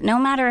lose, no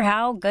matter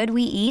how good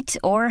we eat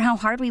or how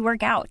hard we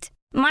work out.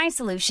 My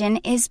solution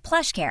is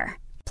PlushCare.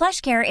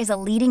 PlushCare is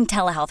a leading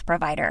telehealth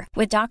provider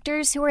with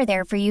doctors who are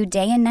there for you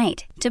day and night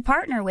to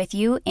partner with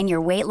you in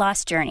your weight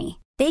loss journey.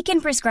 They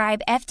can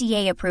prescribe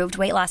FDA-approved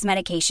weight loss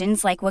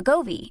medications like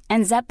Wegovy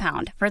and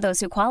Zepbound for those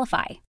who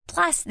qualify.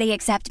 Plus, they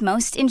accept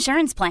most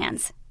insurance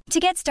plans. To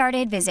get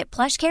started, visit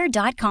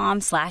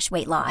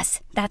plushcare.com/weightloss.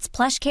 That's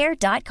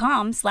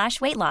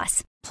plushcare.com/weightloss.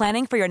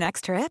 Planning for your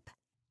next trip?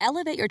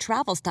 Elevate your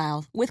travel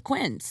style with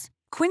Quince.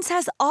 Quince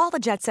has all the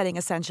jet-setting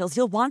essentials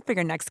you'll want for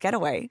your next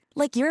getaway,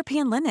 like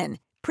European linen,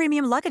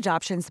 premium luggage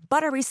options,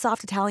 buttery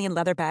soft Italian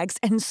leather bags,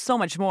 and so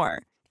much more.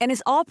 And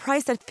is all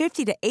priced at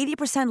 50 to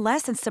 80%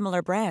 less than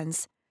similar brands.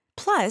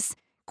 Plus,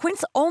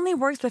 Quince only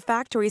works with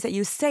factories that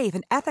use safe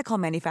and ethical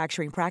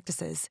manufacturing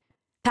practices.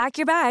 Pack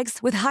your bags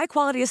with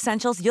high-quality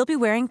essentials you'll be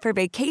wearing for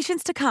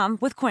vacations to come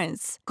with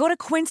Quince. Go to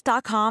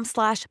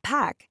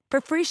quince.com/pack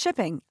for free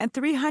shipping and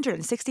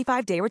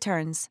 365-day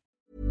returns.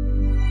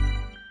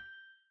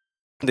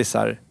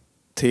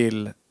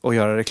 Till att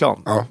göra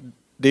reklam. Ja.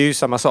 Det är ju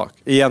samma sak,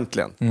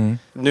 egentligen.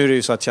 Nu är det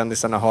ju så att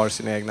kändisarna har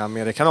sina egna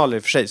mediekanaler i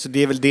och för sig. Så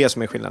det är väl det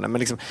som är skillnaden. Men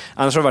liksom,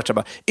 annars har det varit så här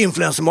bara,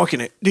 influencer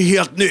marketing, det är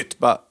helt nytt.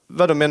 Bara,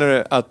 vadå menar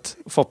du att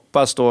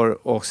Foppa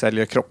står och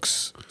säljer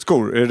Crocs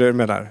skor? Är det du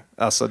menar?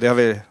 Alltså, det har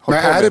vi... Men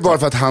är det bara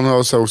för att han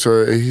har så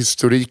också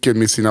historiken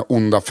med sina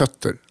onda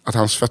fötter? Att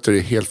hans fötter är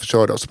helt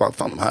förkörda och så bara,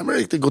 fan, de här är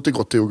riktigt gott och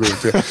går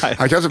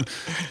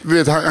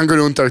runt. Han går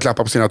runt där och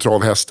klappar på sina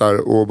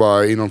travhästar och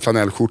bara i någon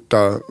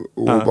flanellskjorta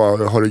och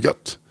bara har det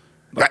gött.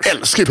 Jag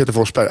älskar Peter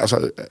Forsberg.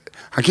 Alltså,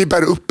 han kan ju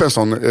bära upp en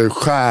sån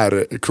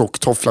skär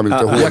krocktoffla med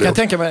lite hår. Jag kan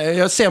tänka mig,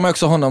 jag ser mig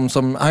också honom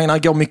som,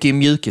 han går mycket i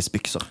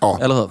mjukisbyxor,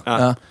 eller hur?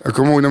 Ja. Jag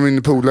kommer ihåg när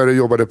min polare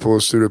jobbade på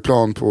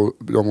Stureplan på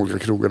de olika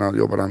krogarna,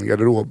 jobbade han i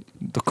garderob.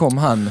 Då kom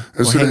han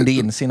och hängde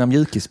in sina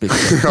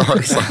mjukisbyxor. Ja,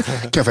 exakt.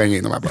 Kan jag få hänga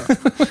in dem här bara.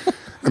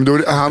 Men då,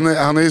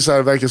 han är ju så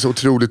här, verkar så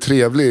otroligt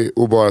trevlig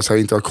och bara så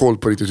här, inte har koll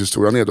på riktigt hur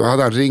stor han är. Då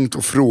hade han ringt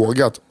och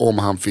frågat om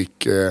han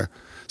fick...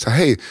 Så här,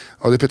 hej,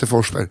 ja, det är Peter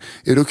Forsberg.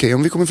 Är det okej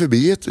om vi kommer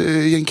förbi ett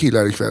gäng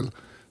killar ikväll?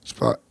 Så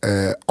bara,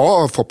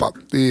 ja Foppa,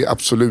 det är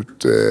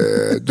absolut.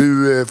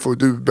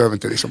 Du behöver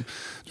inte liksom.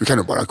 Du kan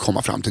nog bara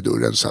komma fram till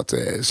dörren så att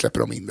släpper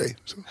de in dig.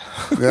 Så.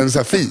 Det är så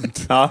här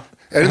fint. Ja.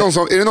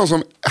 Är det någon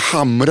som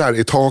hamrar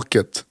i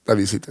taket där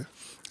vi sitter?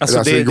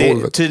 Alltså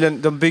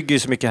tydligen, de bygger ju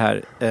så mycket här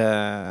i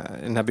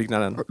den här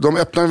byggnaden. De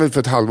öppnade väl för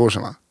ett halvår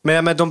sedan, va?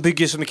 Men de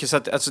bygger ju så mycket så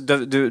att alltså,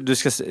 du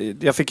ska,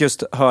 jag fick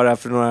just höra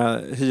från några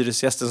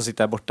hyresgäster som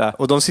sitter här borta.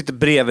 Och de sitter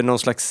bredvid någon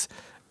slags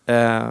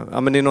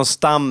ja, men det är någon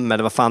stam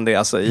eller vad fan det är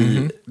alltså,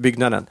 i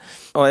byggnaden.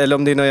 Eller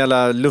om det är någon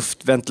jävla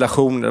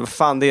luftventilation eller vad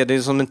fan det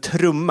är som en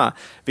trumma.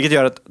 Vilket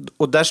gör att,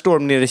 och där står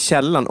de nere i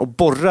källan och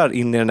borrar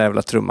in i den där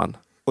jävla trumman.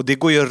 Och det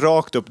går ju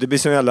rakt upp. Det blir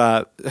som en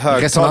jävla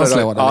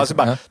högtalare. Ja, så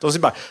bara, de ser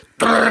bara...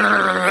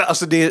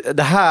 Alltså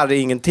det här är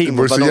ingenting. Det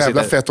vore så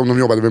jävla fett om de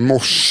jobbade med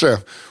morse.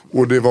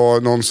 Och det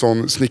var någon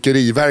sån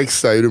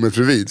snickeriverkstad i rummet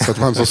bredvid. Så att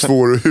man så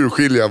svår att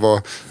urskilja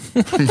vad...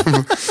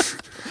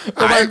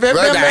 nej, det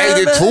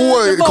är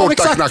två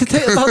korta knack.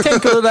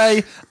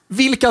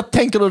 Vilka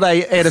tänker du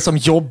dig är det som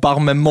jobbar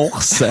med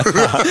morse?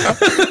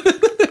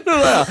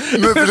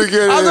 En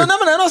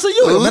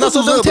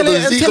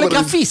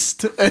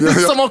telegrafist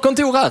som har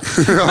kontor här.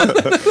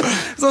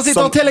 Som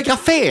sitter och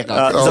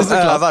telegraferar. Som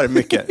övar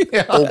mycket.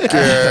 Och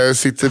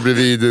sitter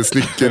bredvid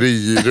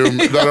snickerirum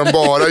där de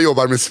bara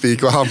jobbar med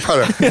spik och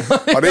hammare.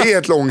 Ja, det är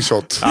ett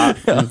långshot.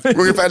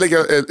 Ungefär lika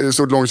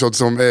stort långshot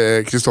som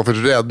Kristoffers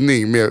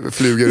räddning med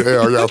flugor i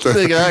ögat.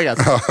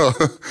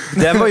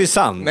 Den var ju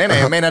sann. Nej,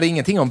 jag menade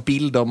ingenting om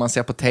bilder man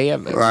ser på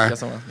tv. Nej.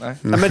 Nej.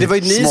 Ja, men det var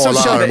ju ni smala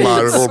som körde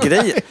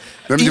AIDS-grejer.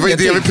 Det var ju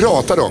det vi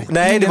pratade om.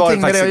 Nej, det var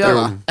det faktiskt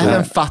inte.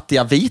 Även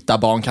fattiga vita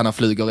barn kan ha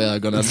flugor i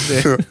ögonen.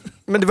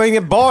 Men det var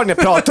ingen barn jag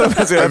pratade om.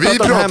 Alltså, vi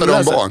pratade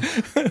om barn.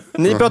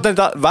 Ni pratade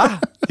inte... Va?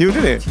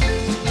 Gjorde ni?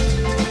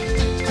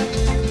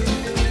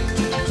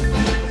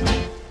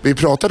 Vi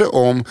pratade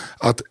om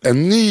att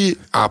en ny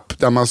app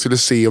där man skulle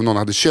se om någon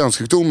hade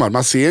könssjukdomar.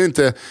 Man ser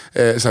inte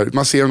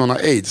man ser om någon har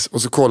AIDS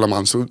och så kollar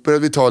man, så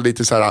började vi ta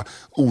lite så här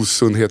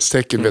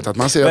osundhetstecken. Vet att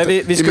man ser. Men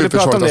vi skulle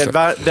prata om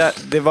det.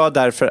 Det var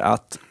därför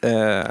att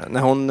när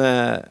hon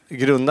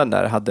grundaren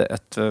där hade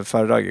ett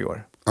föredrag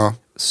igår,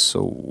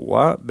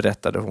 så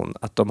berättade hon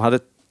att de hade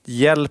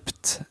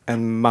hjälpt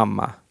en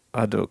mamma,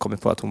 hade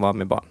kommit på att hon var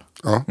med barn.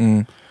 Ja.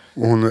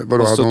 Och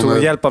hon, och så tog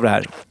hon hjälp av det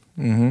här.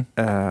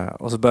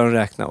 Och så började de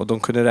räkna, och de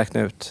kunde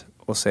räkna ut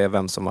och se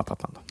vem som var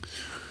pappan då.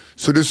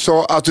 Så du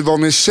sa att du var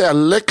med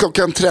Kjelle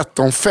klockan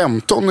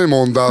 13.15 i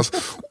måndags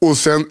och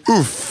sen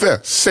Uffe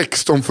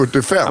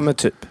 16.45. Ja, men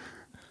typ.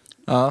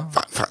 Ja.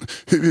 Fan.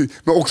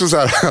 Men också så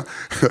här.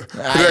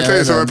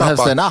 Det som en pappa.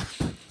 Behövs en app.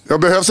 Ja,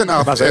 behövs en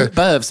app.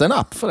 Behövs en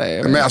app för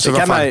det? Men alltså,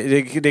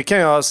 det kan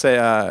jag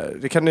säga.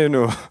 Det kan du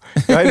nog.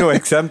 Jag är nog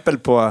exempel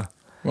på.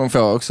 Man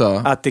får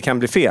också. Att det kan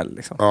bli fel.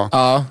 Liksom.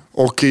 Ja.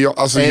 Och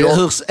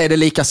är det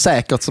lika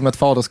säkert som ett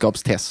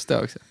faderskapstest då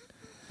också?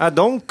 Ja,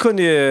 de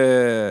kunde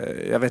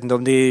ju... Jag vet inte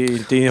om det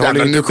inte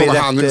innehåller... Nu kommer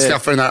han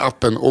skaffa den här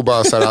appen och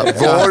bara så här,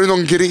 var det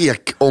någon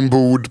grek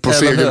ombord på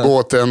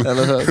segelbåten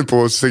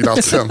på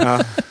seglatsen?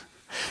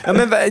 Ja,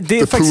 men det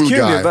är faktiskt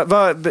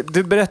kul.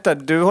 Du berättar,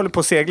 du håller på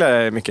att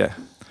segla mycket.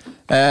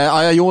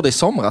 Ja, jag gjorde i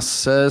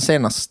somras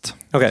senast.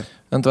 Okej.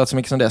 Det har inte varit så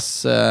mycket som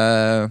dess.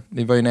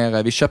 Vi var ju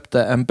nere, vi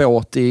köpte en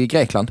båt i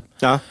Grekland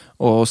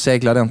och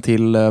seglade den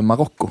till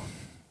Marocko.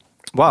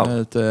 Wow.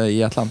 Ute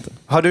i Atlanten.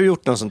 Har du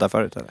gjort något sånt där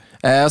förut?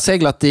 Eller? Jag har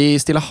seglat i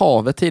Stilla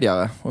havet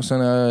tidigare och sen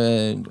har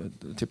jag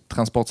typ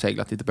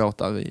transportseglat lite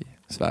båtar i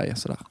Sverige.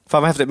 Sådär.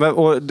 Fan vad häftigt.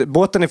 Och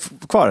båten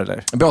är kvar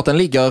eller? Båten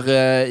ligger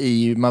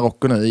i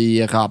Marocko nu,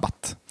 i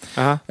Rabat.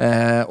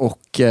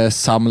 Och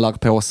samlar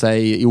på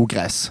sig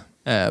ogräs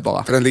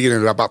bara. För den ligger i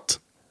en rabatt.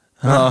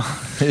 Ja,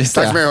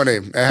 tack för mig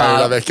hörni. Jag är här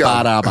hela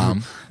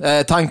veckan.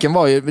 Tanken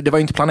var ju, det var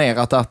inte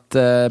planerat att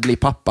bli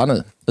pappa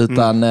nu.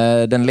 Utan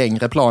den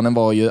längre planen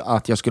var ju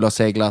att jag skulle ha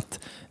seglat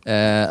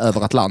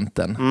över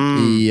Atlanten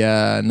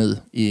nu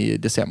i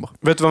december.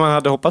 Vet du vad man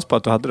hade hoppats på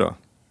att du hade då?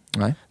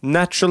 Nej.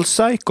 Natural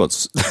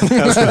Cycles.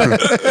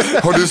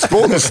 Har du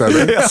spons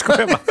eller? Jag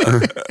skojar bara.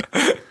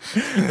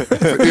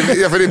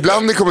 För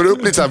ibland det kommer upp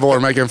lite så här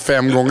varumärken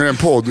 5 gånger en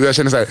podd och jag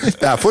känner så här,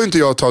 det här får inte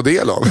jag ta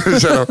del av.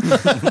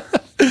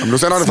 Men då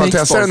sen hade fan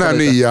testa den här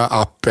nya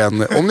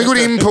appen. Om ni går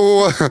in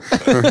på...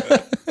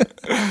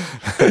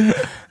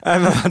 Nej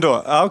men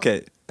vadå?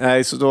 Okej.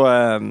 Nej, så då...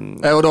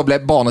 Och då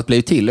blev barnet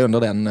blev till under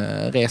den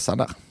resan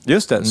där.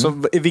 Just det.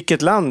 Så i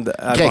vilket land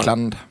är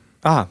Grekland.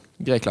 Aha.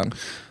 Grekland.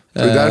 Det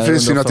är därför det är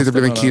synd att det inte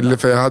blev en kille.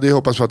 För jag hade ju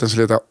hoppats på att den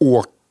skulle heta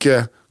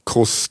Åke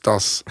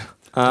Kostas.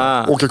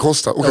 Åke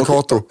Costa, Åke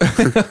Kato.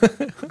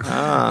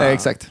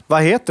 Exakt.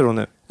 Vad heter hon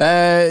nu?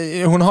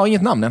 Hon har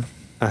inget namn än.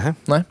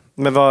 Nej.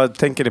 Men vad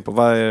tänker ni på?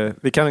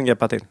 Vi kan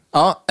hjälpa till.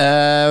 Ja,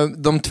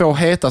 de 2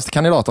 hetaste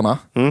kandidaterna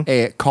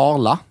är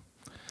Carla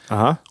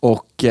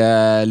och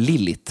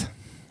Lilith.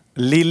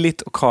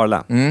 Lilith och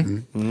Carla.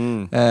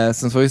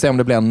 Sen får vi se om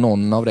det blir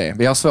någon av det.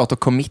 Vi har svårt att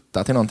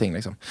committa till någonting.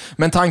 Liksom.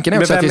 Men tanken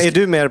är också vem är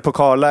du mer på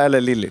Carla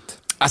eller Lilith?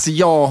 Alltså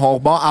jag har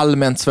bara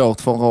allmänt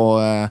svårt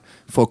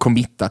för att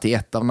committa till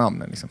ett av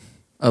namnen. Liksom.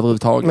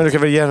 Överhuvudtaget. Men du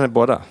kan väl ge henne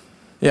båda?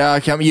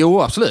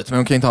 Jo, absolut. Men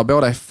hon kan inte ha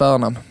båda i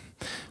förnamn.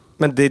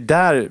 Men det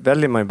där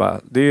väljer man ju bara.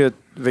 Det är ju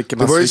vilket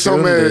man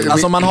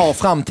alltså man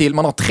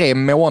har 3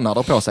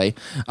 månader på sig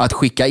att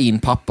skicka in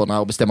papporna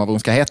och bestämma vad hon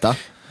ska heta.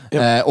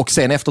 Och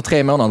sen efter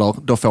 3 månader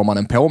då får man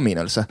en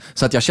påminnelse.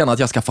 Så att jag känner att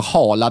jag ska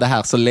förhala det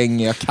här så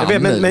länge jag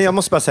kan. Men jag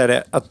måste bara säga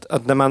det.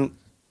 Att när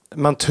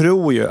man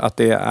tror ju att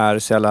det är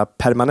så jävla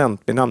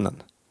permanent med namnen.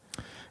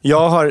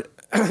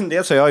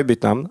 Dels har jag ju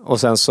bytt namn och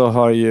sen så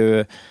har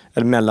ju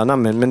eller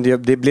mellannamn, men det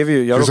blev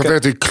ju... Du sa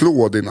att det är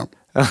Claude innan.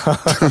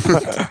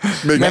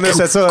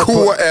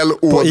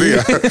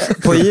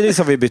 KLOD. På Iris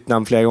har vi bytt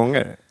namn flera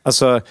gånger.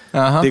 Alltså,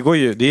 det går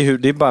ju,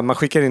 det är bara, man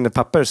skickar in ett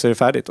papper så är det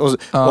färdigt. Och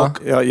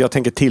jag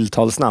tänker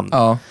tilltalsnamn.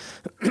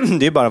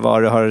 Det är bara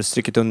vad du har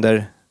strykit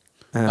under.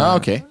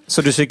 Okay.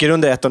 Så du stryker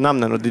under ett av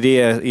namnen och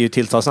det är ju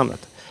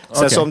tilltalsnamnet.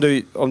 Sen så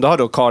om du har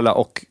då Carla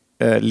och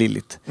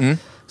Lilith,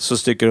 så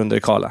stryker du under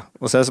Carla.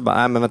 Och sen så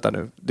bara, men vänta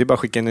nu. Det är bara att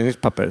skicka in ett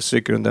nytt papper,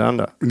 stryker under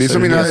andra. Det är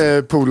som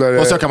mina polare.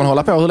 Och så kan man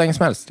hålla på hur länge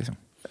som helst liksom.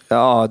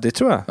 Ja, det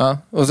tror jag. Ja.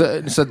 Och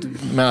så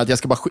men att jag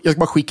ska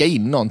bara skicka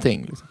in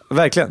någonting. Liksom.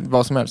 Verkligen.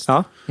 Vad som helst.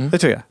 Ja, det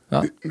tror jag.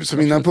 Ja. Som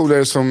mina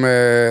polare som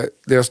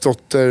deras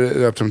dotter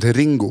döpte dem till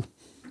Ringo.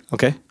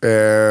 Okej.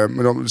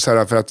 Men de, så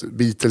här, för att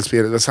Beatles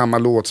spelade, samma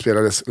låt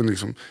spelades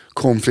liksom,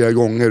 kom flera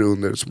gånger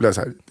under, så blev det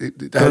så här,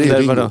 det här är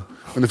Ringo.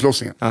 Under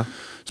förlossningen. Ja.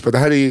 Så det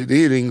här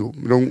är Ringo.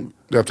 De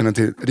döpte den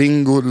till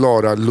Ringo,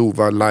 Lara,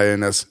 Lova,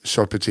 Lioness,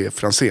 Charpentier,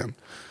 Fransén.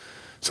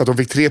 Så att de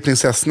fick 3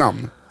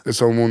 prinsessnamn.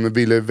 Så om hon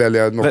ville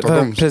välja något av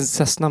dem.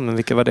 Prinsessnamnen,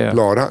 vilka var det?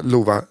 Lara,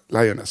 Lova,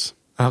 Lioness.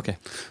 Okay.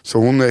 Så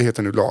hon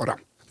heter nu Lara.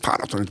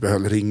 Fan att hon inte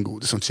behöll Ringo.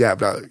 Det är sånt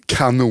jävla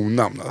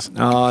kanonnamn alltså.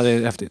 Ja, det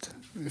är häftigt.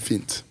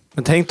 Fint.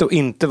 Men tänk då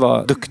inte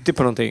vara duktig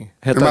på någonting.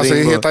 Heta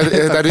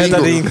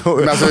Ringo.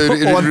 Men alltså,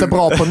 och inte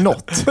bra på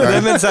något.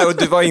 Nej, men så här, och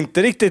du var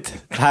inte riktigt...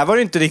 Här var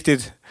du inte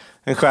riktigt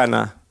en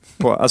stjärna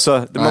på.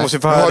 Alltså, man måste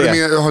ju få höra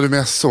det. Har du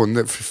med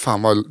sån?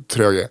 Fan vad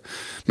trög jag.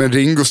 Men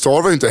Ringo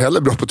Starr var ju inte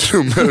heller bra på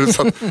trummor.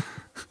 Så att,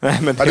 nej,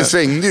 men det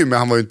svängde ju, men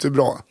han var ju inte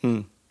bra.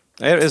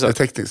 Är det så? Det är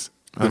tekniskt.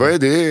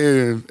 Det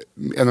är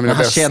en av mina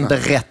bästa. Han kände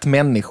rätt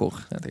människor.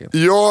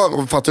 Ja,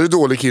 och fattar du hur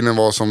dålig killen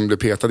var som blev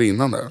petad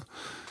innan där?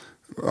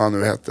 Vad han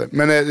nu hette.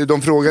 Men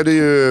de frågade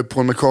ju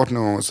Paul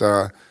McCartney om så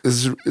här,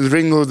 is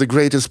Ringo the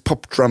greatest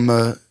pop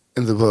drummer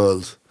in the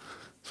world?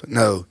 So,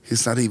 no,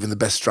 he's not even the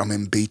best drummer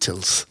in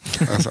Beatles.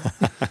 Alltså.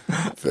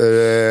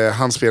 För,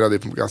 han spelade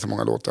på ganska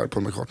många låtar,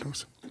 Paul McCartney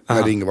också.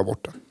 När Ringo var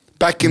borta.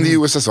 Back in the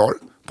USSR,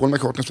 Paul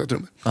McCartney spelade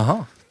trummor.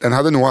 Aha. Den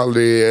hade nog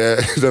aldrig,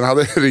 den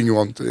hade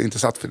Ringo inte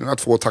satt för. Den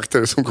hade 2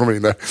 takter som kommer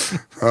in där.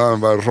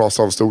 Han bara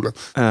rasade av stolen.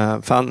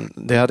 Fan,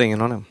 det hade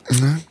ingen aning om.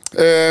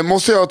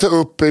 Måste jag ta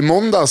upp, i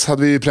måndags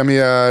hade vi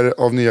premiär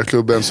av nya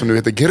klubben som nu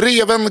heter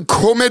Greven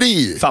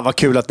Komedi. Fan vad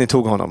kul att ni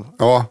tog honom.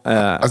 Ja,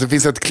 alltså det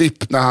finns ett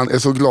klipp när han är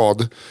så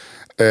glad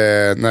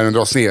när den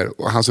dras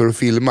ner. Och han står och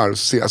filmar.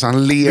 Alltså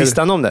han ler.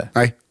 Visste han om det?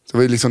 Nej. Det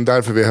var liksom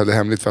därför vi höll det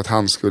hemligt, för att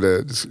han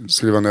skulle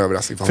vara en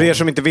överraskning för er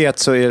som inte vet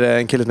så är det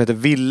en kille som heter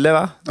Ville,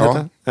 va?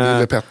 Ja,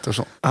 Ville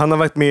Pettersson. Han har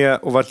varit med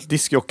och varit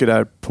diskjockey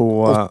där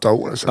på 8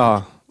 år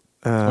sedan.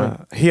 Ja,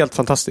 helt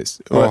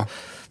fantastiskt. Ja.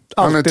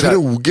 Han är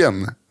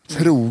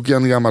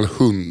trogen gammal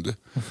hund.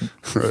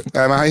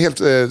 Nej, men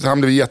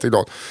han blev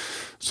jätteglad.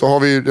 Så har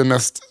vi den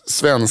mest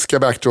svenska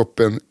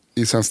backdropen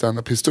i svensk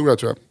stand-up-historia,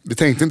 tror jag. Vi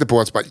tänkte inte på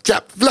att bara,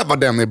 jävlar vad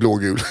den är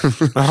blågul.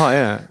 Jaha,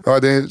 är det? Ja,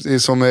 det är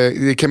som det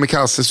är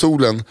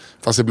Kamikaze-solen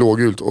fast det är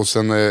blågult, och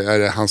sen är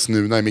det hans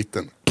nuna i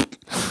mitten.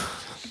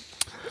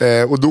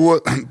 Och då,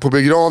 på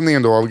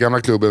begravningen då av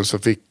gamla klubben, så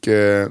fick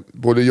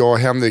både jag och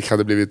Henrik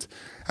hade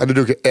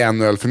druckit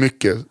en öl för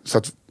mycket. Så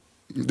att,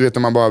 du vet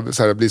när man bara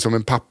så här, blir som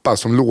en pappa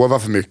som lovar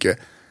för mycket.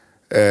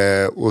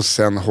 Och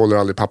sen håller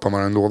aldrig pappa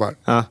vad han lovar.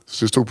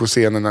 Så jag stod på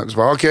scenen och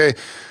bara, okej.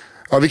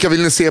 Ja, vilka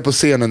vill ni se på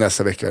scenen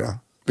nästa vecka då?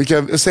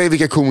 Säg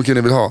vilka komiker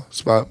ni vill ha.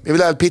 Så bara, jag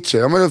vill ha Al Pitcher.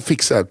 Ja, men då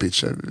fixar Al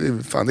Pitcher.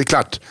 Det är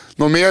klart.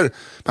 Någon mer?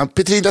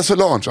 Petrina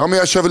Solange. Ja, men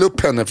jag kör väl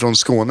upp henne från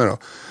Skåne då.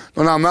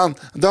 Någon annan?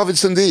 David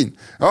Sundin.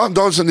 Ja,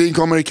 David Sundin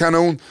kommer i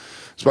kanon.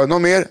 Så bara,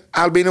 någon mer?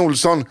 Albin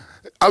Olsson.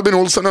 Albin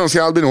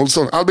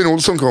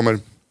Olsson kommer.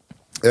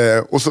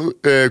 Och så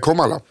kom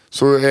alla.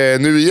 Så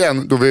nu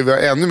igen, då vi var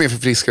ännu mer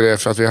förfriskade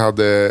efter att vi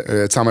hade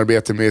ett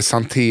samarbete med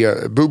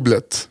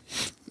Santé-bubblet.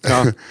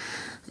 Ja.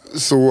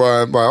 Så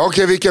bara,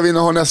 okej, vilka vill ni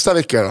ha nästa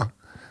vecka då?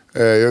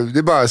 Det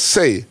är bara,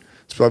 säg.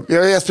 Så bara,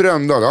 jag är Jesper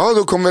Rönndahl. Ja,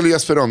 då kommer väl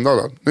Jesper Rönndahl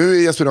då. Nu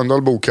är Jesper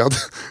Rönndahl bokad.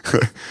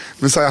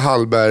 Messiah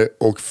Hallberg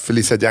och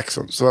Felicia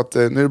Jackson. Så att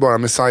nu är det bara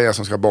Messiah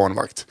som ska ha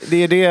barnvakt.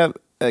 Det är det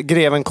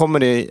Greven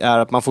Comedy är,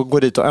 att man får gå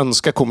dit och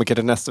önska komiker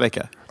till nästa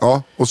vecka.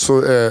 Ja, och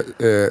så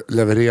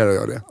levererar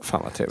jag det.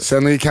 Fan vad trevligt.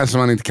 Sen kanske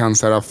man inte kan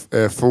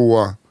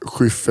få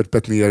Schyffert,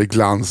 Bettner,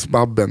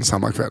 Glansbabben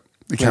samma kväll.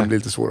 Det kan bli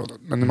lite svårt.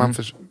 Men man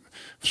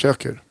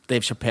försöker.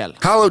 Dave Chappelle.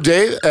 Hello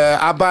Dave,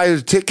 I buy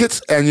the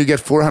tickets and you get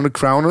 400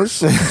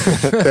 kronors.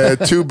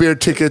 2 beer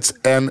tickets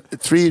and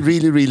 3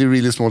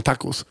 really small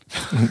tacos.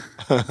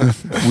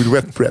 With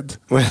wet bread.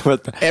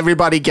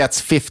 Everybody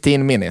gets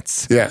 15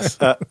 minutes. Yes.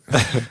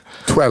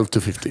 12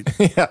 to 15.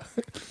 Yeah.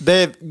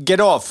 Dave,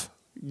 get off.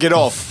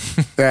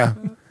 Yeah.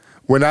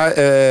 When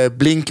I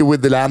blink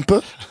with the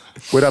lampa,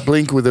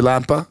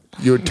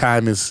 your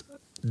time is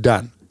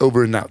done.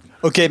 Over and out.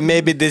 Okay,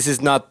 maybe this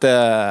is not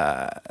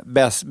the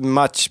best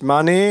much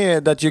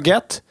money that you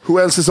get. Who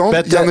else is on?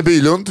 Janne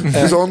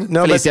Bylund is on.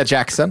 No, Felicia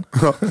Jackson.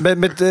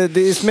 but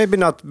this maybe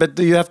not. But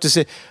you have to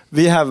say,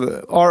 we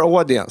have our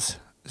audience.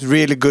 It's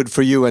really good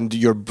for you and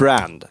your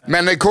brand.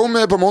 Men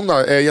kom på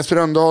måndag. Jesper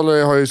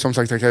Rönndahl har ju som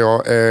sagt tackat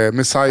jag.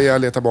 Messiah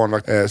letar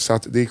barnvakt. Så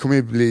att det kommer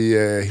ju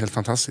bli helt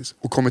fantastiskt.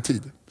 Och kommer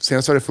tid.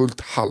 Senast var det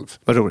fullt halv.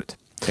 Vad roligt.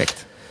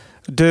 Direkt.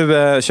 Du,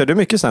 kör du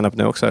mycket stand-up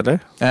nu också, eller?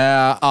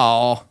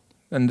 Ja.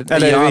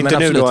 Eller inte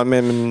nu då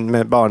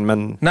med barn,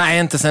 men... Nej,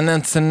 inte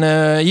sen...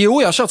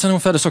 Jo, jag har kört sen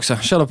hon föddes också.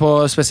 Körde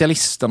på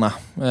Specialisterna.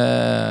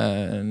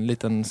 En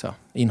liten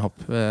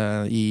inhopp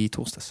i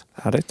torsdags.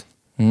 Härligt.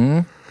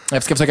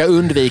 Jag ska försöka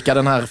undvika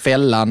den här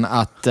fällan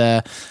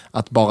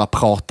att bara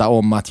prata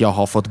om att jag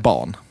har fått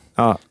barn.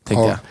 Ja.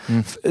 Tänkte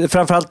jag.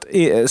 Framförallt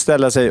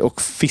ställa sig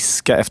och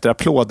fiska efter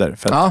applåder.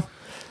 För ja.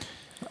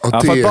 Jag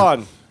har fått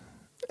barn.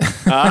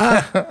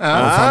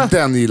 Fan,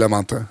 den gillar man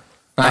inte.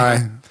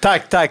 Nej.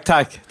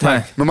 Tack.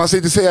 Men man ska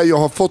inte säga jag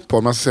har fått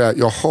barn, man ska säga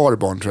jag har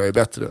barn, tror jag är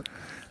bättre.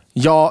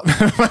 Ja,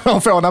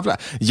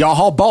 jag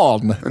har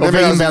barn. Och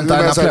vi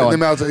inväntar en applåd.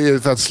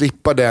 För att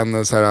slippa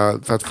den, så här,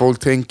 för att folk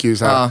tänker ju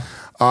så här,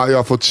 jag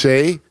har fått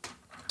tjej.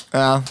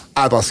 Ja.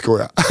 Jag bara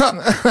skojar.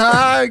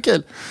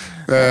 Kul.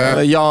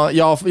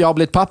 Jag har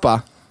blivit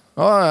pappa.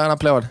 En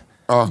applåd.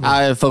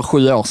 För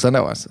 7 år sedan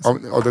då. Alltså.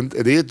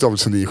 Det är ett David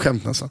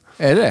Sundin-skämt nästan.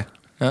 Är det?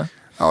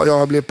 Ja,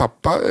 jag blev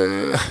pappa.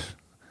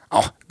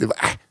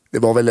 Det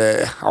var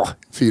väl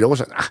 4 år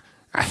sedan.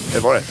 Nej, det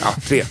var det.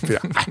 3, 4.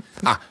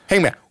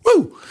 Häng med.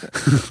 Woo!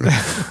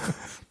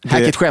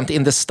 Hackigt skämt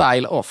in the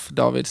style of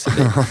David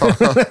Sundin.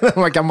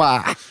 Man kan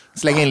bara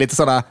slänga in lite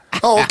sådana.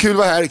 Ja, kul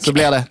var här. Så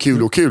blir det.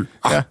 Kul och kul.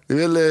 Det är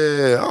väl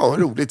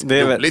roligt. Det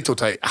är väl... roligt att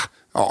ta i.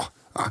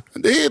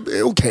 Det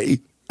är okej.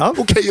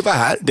 Okej att vara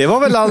här. Det var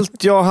väl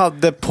allt jag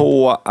hade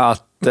på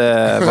att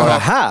vara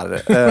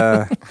här.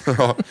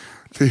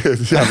 Det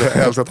är jävla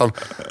hemskt att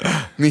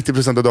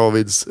 90% av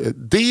Davids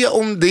det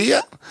om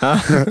det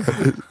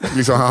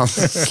liksom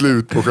hans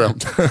slut på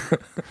skämt.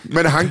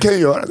 Men han kan ju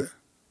göra det.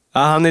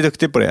 Ja, han är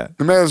duktig på det.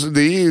 Men alltså,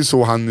 det är ju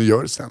så han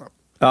gör stand-up.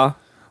 Ja.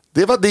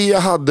 Det var det jag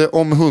hade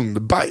om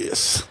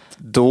hundbajs.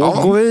 Då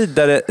går vi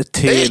vidare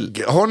till...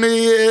 Ägg. Har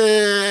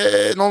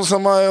ni någon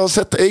som har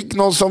sett ägg?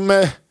 Någon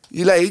som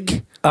gillar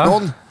ägg? Ja.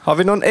 Någon? Har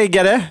vi någon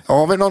äggare? Ja,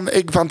 har vi någon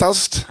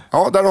äggfantast?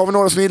 Ja, där har vi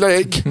några som gillar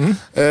ägg.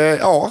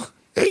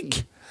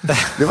 Ägg.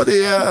 Det var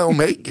det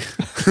om ägg.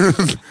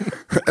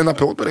 En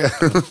applåd på det.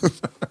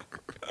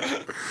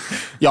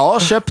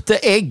 Jag köpte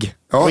ägg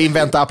och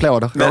inväntar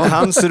applåder. Men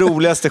hans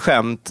roligaste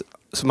skämt,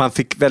 som han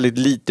fick väldigt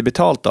lite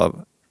betalt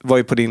av, var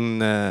ju på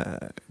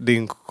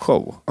din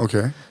show.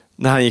 Okay.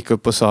 När han gick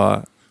upp och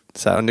sa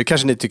så här, nu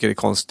kanske ni tycker det är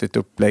konstigt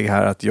upplägg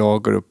här att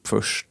jag går upp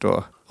först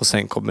och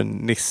sen kommer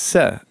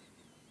Nisse.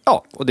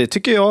 Ja, och det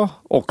tycker jag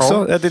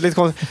också. Ja. Det är lite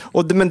konstigt.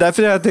 Men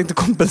därför har jag tänkt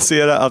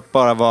kompensera att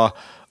bara vara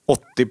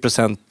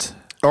 80%.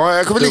 Ja,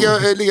 jag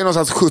kommer ligga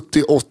någonstans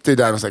 70-80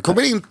 där. Och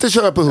kommer inte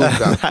köra på 100.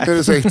 Det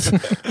är sagt,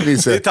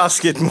 det är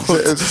taskigt mot...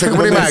 Sen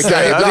kommer ni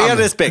märka ibland. Det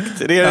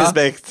är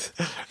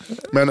respekt.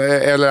 Men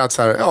eller att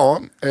så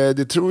här,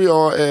 det tror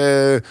jag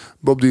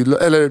Bob Dylan,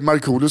 eller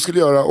Markoolio skulle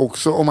göra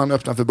också om han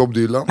öppnar för Bob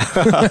Dylan.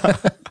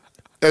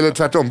 Eller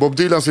tvärtom, Bob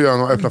Dylan skulle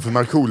göra och öppna för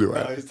Markoolio.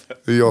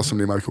 Det är jag som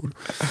blir Markoolio.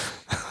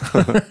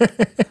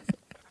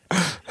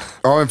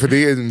 Ja, för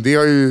det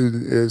har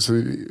ju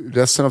så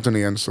resten av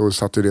turnén så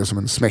satt ju det som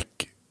en smäck.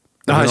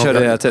 Han körde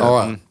det tiden.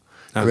 Ja.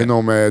 Jag vet inte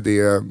om det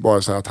är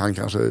bara så att han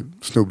kanske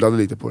snubblade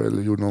lite på det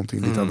eller gjorde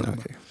någonting lite annat.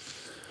 Okay.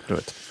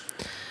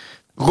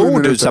 Bor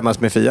du tillsammans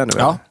med Fia nu?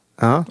 Ja,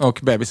 och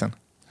bebisen.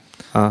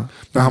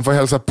 Men han får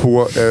hälsa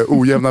på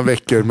ojämna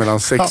veckor mellan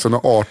 16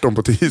 och 18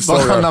 på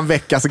tisdagar. Varannan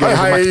vecka så går jag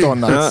på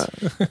McDonalds.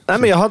 Nej,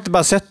 men jag har inte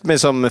bara sett mig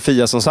som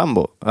Fia som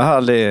sambo. Jag har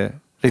aldrig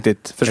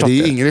riktigt förstått det.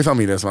 Det är ingen i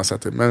familjen som har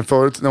sett det. Men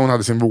förut när hon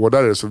hade sin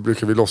vårdare så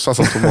brukar vi låtsas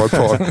att hon var ett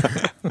par.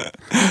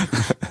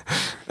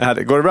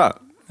 Går det bra?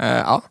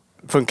 Ja.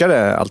 Funkar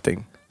det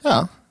allting?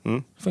 Ja.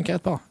 Funkar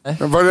ett bra.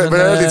 Var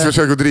det ditt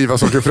försök att driva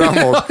saker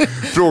framåt?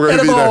 Fråga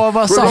hur vidare. Går det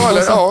bra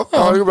eller? Ja,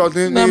 det går bra.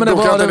 Ni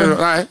bråkar inte nu?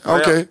 Nej,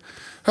 okej.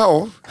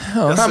 Ja,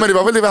 men det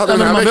var väl det vi hade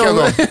den här veckan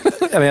då.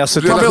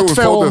 Man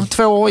bor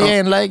två i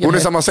en lägenhet. Hon är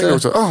samma säng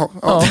också.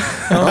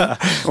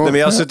 Nej, men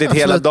jag har suttit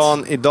hela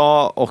dagen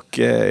idag och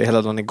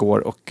hela dagen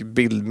igår och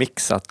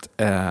bildmixat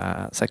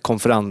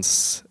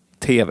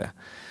konferens-tv.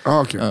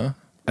 Okej.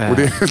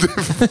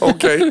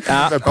 Okej.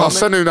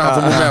 Passa nu när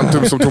han får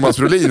momentum som Thomas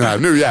Brolin här.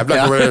 Nu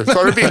jävlar. Så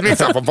har du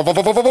bildmixat.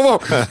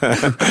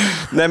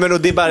 Nej, men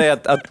och det är bara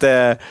att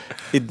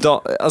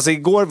idag, alltså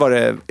igår var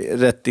det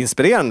rätt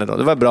inspirerande då.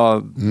 Det var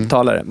bra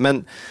talare.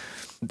 Men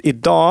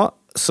idag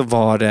så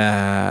var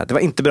det var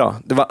inte bra.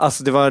 Det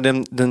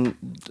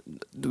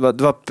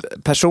var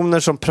personer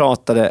som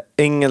pratade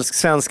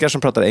svenskar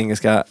som pratade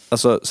engelska,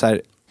 alltså så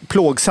här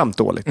plågsamt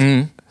dåligt.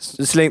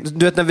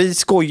 Du vet när vi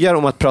skojar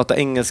om att prata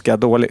engelska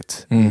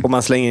dåligt och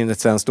man slänger in ett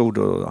svenskt ord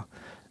då.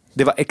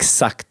 Det var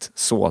exakt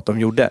så att de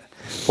gjorde.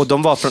 Och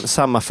de var från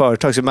samma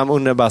företag. Så man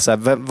undrar bara så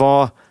här,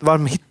 var har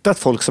de hittat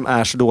folk som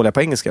är så dåliga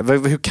på engelska?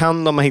 Hur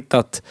kan de ha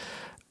hittat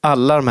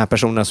alla de här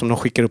personerna som de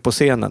skickar upp på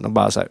scenen och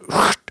bara så här,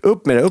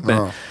 upp med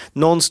det.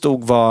 Någon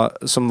som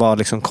var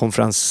liksom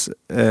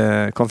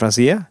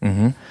konferencier.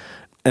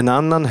 En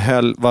annan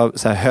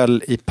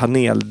höll i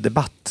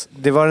paneldebatt.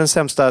 Det var den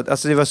sämsta,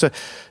 alltså det var så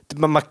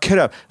man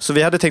kröp. Så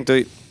vi hade tänkt att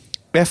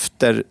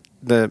efter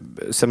när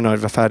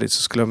seminariet var färdigt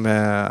så skulle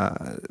de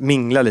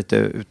mingla lite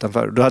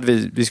utanför. Då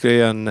hade vi skulle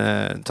göra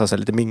ta så här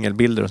lite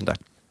mingelbilder och sånt där.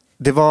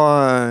 Det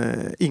var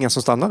inga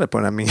som stannade på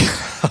den här mingeln.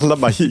 Alla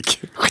bara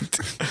gick.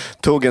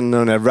 Tog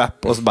en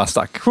rap och så bara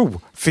stack.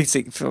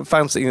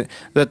 Fanns ingen,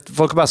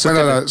 folk bara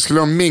skulle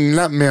de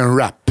mingla med en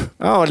rap?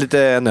 Ja, lite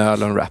en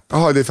öl och en rap.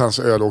 Ja, det fanns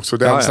öl också.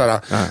 Det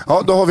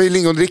då har vi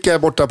lingondricka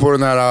borta på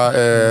den här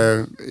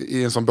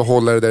i en sån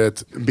behållare där det är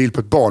ett bild på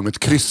ett barn med ett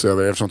kryss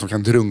över eftersom de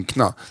kan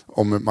drunkna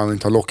om man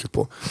inte har locket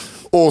på.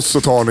 Och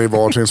så tar ni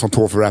varsin som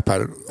tå för rap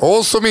här.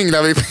 Och så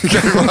minglar vi.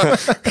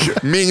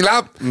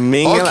 Mingla.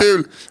 Ja,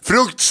 kul.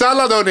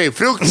 Fruktsallad hörni,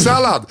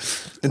 fruktsallad.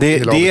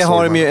 Det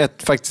har de ju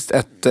faktiskt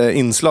ett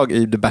inslag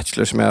i The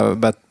Bachelor som jag har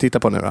börjat titta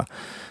på nu då.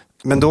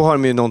 Men då har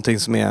de ju någonting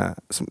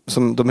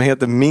som de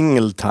heter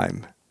Mingle Time.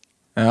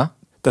 Ja.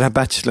 Den här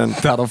bachelorn.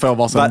 Där de får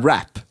varsin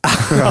rap.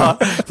 Ja,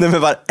 nej,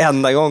 men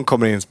varenda gång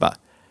kommer in så bara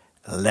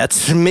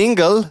let's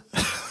mingle.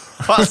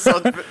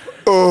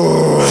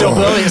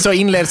 Så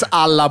inleds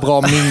alla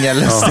bra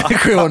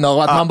mingelsessioner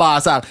och att man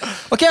bara så här: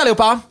 okej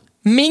allihopa,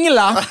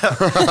 mingla.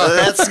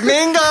 Let's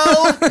mingle.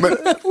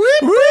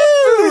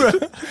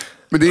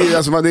 Men det är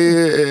alltså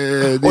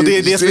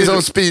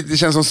det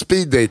känns som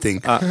speed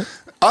dating.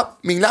 Ja,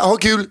 mingla,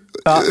 kul.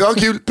 Ja,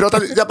 kul. Prata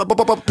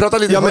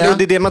lite. Ja, men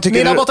det är det man tycker.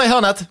 Mingla borta i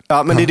hörnet.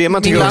 Ja, men det är det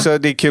man tycker också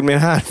det är kul med det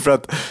här, för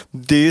att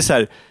det är ju så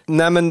här,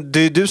 nej men det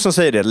är du som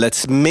säger det,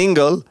 let's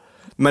mingle,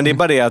 men det är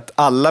bara det att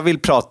alla vill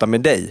prata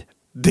med dig.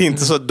 Det är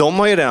inte så, de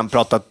har ju redan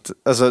pratat,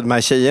 alltså de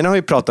här tjejerna har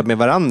ju pratat med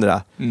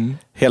varandra.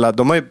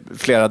 De har ju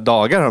flera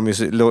dagar har de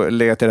ju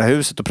legat i det här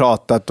huset och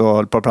pratat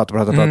och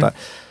pratat.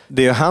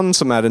 Det är ju han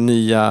som är den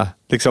nya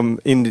liksom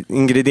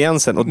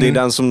ingrediensen och det är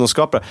den som de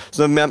skapar.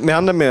 Så med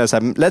andra med så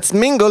här, let's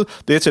mingle,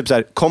 det är typ så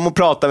här, kom och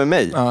prata med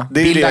mig. Ja,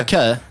 det är bilda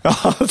kö.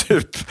 Ja,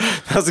 typ.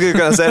 Jag skulle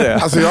kunna säga det.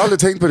 Alltså jag har aldrig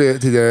tänkt på det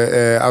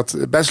tidigare, att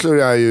Bachelor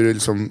är ju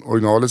liksom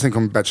originalet, sen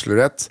kom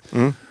Bachelorette.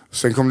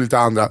 Sen kom lite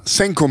andra.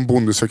 Sen kom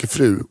Bonde söker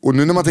fru. Och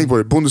nu när man tänker på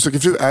det, Bonde söker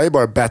fru är ju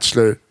bara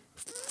Bachelor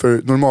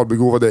för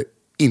normalbegåvade,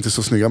 inte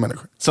så snygga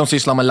människor. Som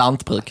sysslar med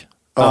lantbruk.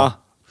 Ja.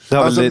 Det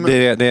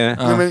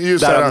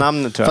är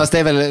namnet, tror jag. Fast det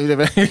är väl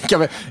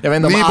jag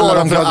vet inte om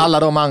alla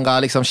de andra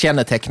liksom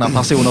kännetecknar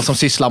personer som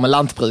sysslar med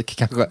lantbruk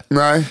kanske.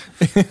 Nej.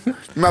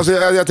 Men alltså,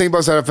 jag tänker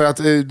bara så här, för att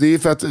det är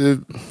för att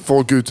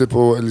folk ute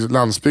på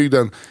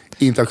landsbygden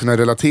inte har kunnat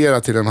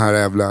relatera till de här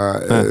jävla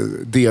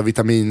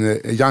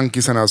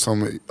D-vitamin-jankisarna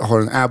som har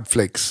en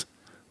abflex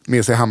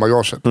med sig i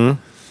handbagaget.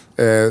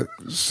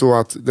 Så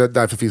att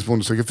därför finns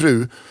Bonde söker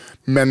fru.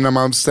 Men när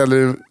man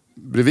ställer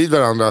bredvid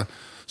varandra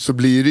så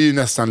blir det ju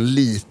nästan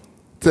lite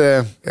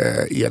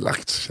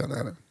elakt, känner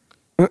jag.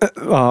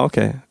 Ja,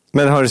 okej.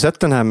 Men har du sett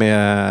den här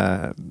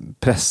med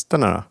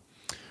prästerna då?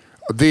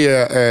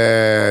 Det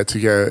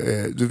tycker jag,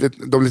 du vet,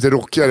 de lite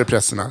rockigare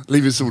prästerna,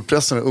 Livets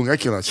ordprästerna, unga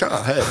killar, tja,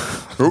 hej.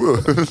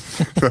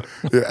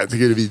 Jag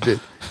tycker det är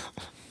vidrigt.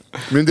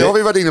 Men det har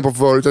vi varit inne på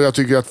förut, att jag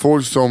tycker att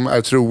folk som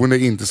är troende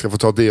inte ska få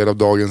ta del av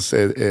dagens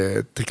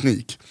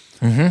teknik.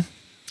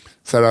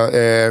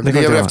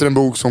 Lever efter en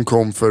bok som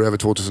kom för över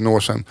 2000 år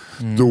sedan,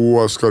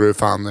 då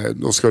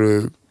ska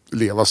du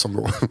leva som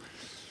då.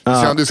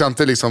 Du ska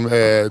inte liksom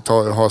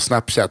ha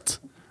Snapchat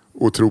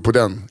och tro på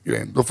den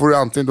grejen. Då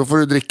får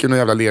du dricka någon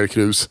jävla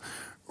lerkrus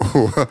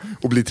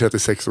och bli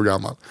 36 år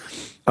gammal.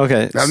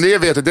 Okej. Ja,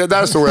 det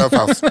där står jag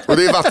fast. Och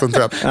det är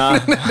vattentätt. Ja.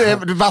 Det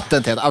är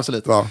vattentätt,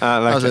 absolut. Ja.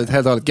 Absolut,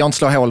 helt och hållet. Går inte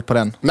slå hål på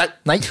den.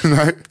 Nej.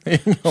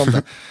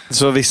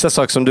 Så vissa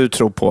saker som du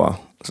tror på,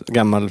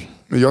 gammal...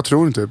 Jag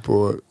tror inte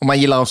på... Om man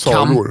gillar att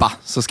kampa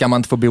så ska man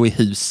inte få bo i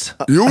hus.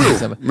 Jo.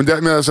 Jag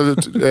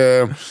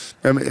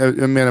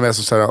menar med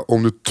så här,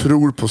 om du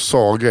tror på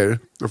sagor,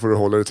 då får du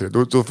hålla dig till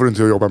det. Då får du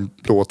inte jobba en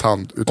blå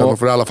tand, utan då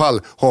får du i alla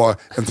fall ha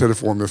en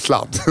telefon med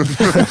sladd.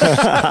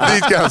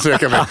 Dit kan jag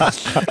sträcka med.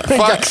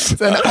 Fax,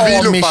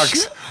 vilofax.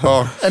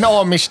 Ja. En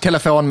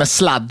Amish-telefon med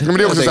sladd. Men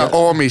det är också så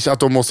här, Amish, att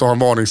de måste ha en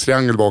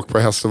varningstriangel bak på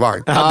häst och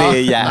vagn. Ja, det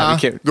är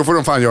jävligt kul. Då får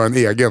de fan göra en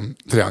egen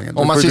triangel.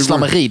 Om man sysslar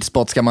med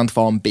ridsport ska man inte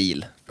få en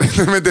bil.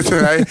 Men det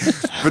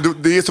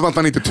är som att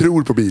man inte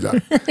tror på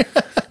bilar.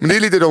 Men det är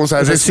lite de så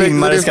här...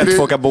 Simmare ska inte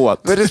få åka båt.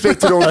 Men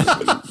respekt till dem...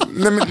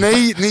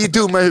 Nej, ni är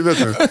dumma i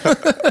huvudet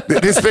nu.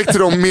 Respekt till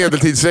de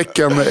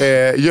medeltidsveckan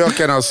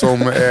gökarna som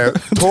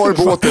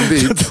tar båten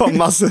dit. De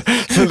massor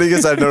som ligger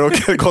så här när de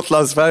åker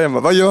Gotlandsfärjan.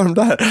 Vad gör de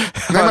där?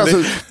 Nej, men alltså,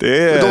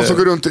 de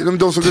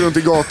som går runt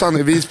i gatan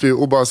i Visby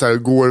och bara så här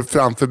går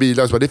framför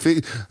bilar. Så bara,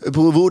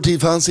 på vår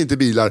tid fanns inte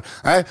bilar.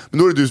 Nej, men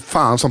då är det du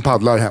fan som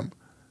paddlar hem.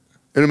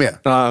 Är du med?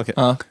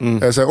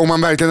 Okay. Om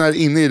man verkligen är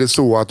inne i det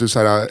så att du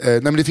säger,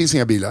 nej men det finns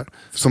inga bilar,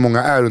 som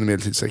många är under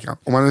medeltidsveckan.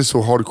 Om man är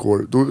så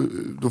hardcore,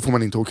 då får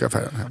man inte åka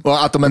affären hem.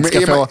 Och att de inte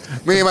ska få...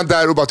 Men är man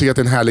där och bara tycker att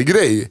det är en härlig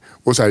grej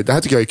och så här, det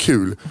här tycker jag är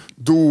kul,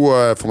 då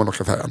får man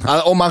åka affären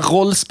hem. Om man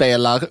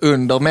rollspelar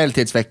under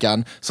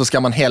medeltidsveckan så ska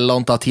man heller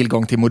inte ha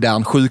tillgång till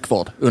modern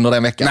sjukvård under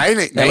den veckan.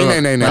 Nej.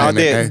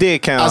 Det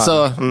kan jag...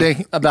 Alltså,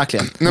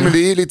 verkligen. Nej, men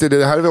det är lite,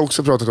 det här har vi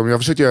också pratat om. Jag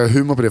försökte göra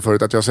humor på det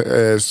förut, att jag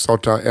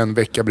startade en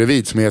vecka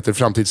bredvid som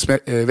heter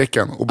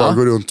Framtidsveckan och bara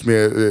går runt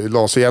med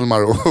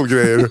laserhjälmar och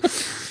grejer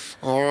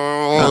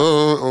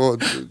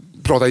Och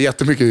pratar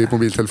jättemycket i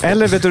mobiltelefon.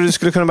 Eller vet du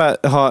skulle kunna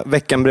bara ha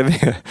veckan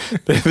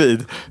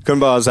bredvid. Kunna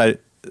bara ha så här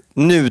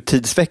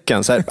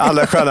nutidsveckan. Så här,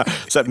 alla sköna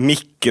så här,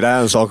 mikra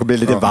en sak och bli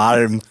lite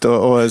varmt.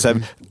 Och så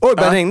här, oj,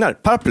 det regnar.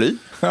 Paraply.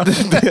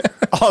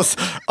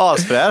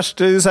 Asfräscht.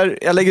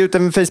 Jag lägger ut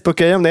en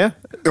Facebook-grej om det.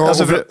 Ja,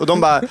 alltså, och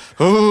de bara,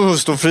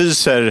 står och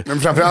fryser.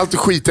 Men framförallt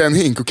skita en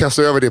hink och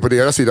kasta över det på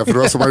deras sida. För det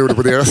var som man gjorde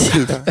på deras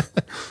sida.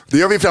 Det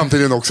gör vi i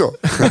framtiden också.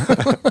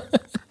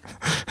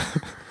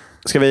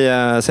 Ska vi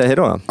säga hej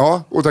då?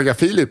 Ja, och tacka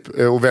Filip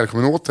och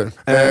välkommen åter.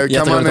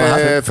 Kan man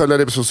följa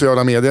dig på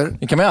sociala medier?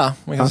 Det kan man göra.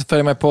 Man kan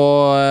följa mig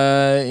på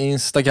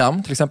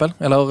Instagram till exempel.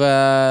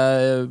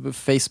 Eller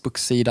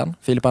Facebook-sidan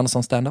Filip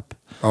Andersson Standup.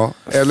 Ja.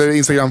 Eller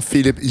Instagram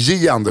Filip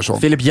J.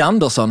 Andersson. Filip J.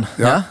 Andersson,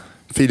 ja.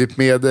 Filip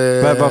med...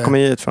 Var kommer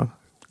J ifrån?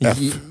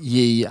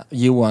 J.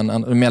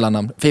 Johan,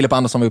 mellannamn. Filip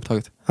Andersson var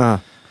upptaget.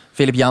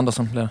 Filip J.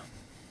 Andersson blev det.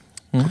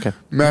 Okay.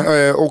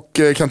 Men, och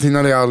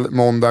Cantina Real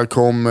måndag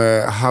kom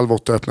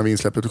 7:30 öppna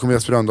vinsläppet. Då kommer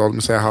Jesper Rönndahl,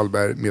 Messiah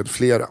Hallberg med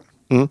flera.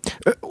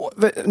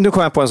 Nu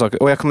kommer jag på en sak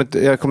och jag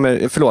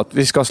kommer, förlåt,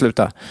 vi ska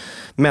sluta.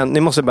 Men ni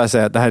måste bara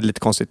säga att det här är lite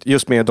konstigt.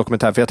 Just med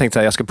dokumentär, för jag tänkte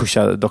att jag ska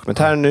pusha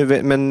dokumentären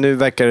nu, men nu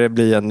verkar det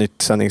bli ett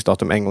nytt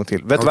sändningsdatum en gång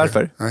till. Vet du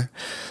varför?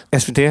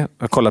 Nej. SVT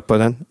har kollat på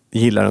den,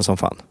 gillar den som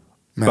fan.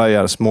 Bara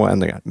göra små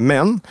ändringar.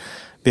 Men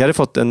vi hade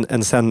fått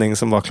en sändning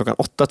som var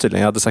 8:00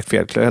 tydligen. Jag hade sagt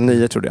fel,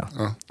 9:00 trodde jag.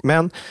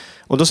 Men,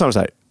 och då sa de så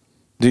här,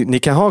 ni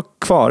kan ha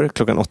kvar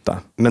 8:00,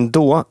 men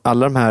då,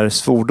 alla de här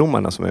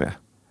svordomarna som är med,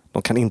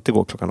 de kan inte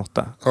gå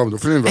 8:00. Ja, då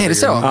får ni är det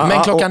så? Men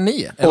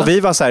 9:00? Och vi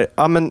var så här,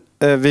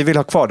 vi vill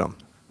ha kvar dem.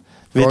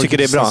 Vi tycker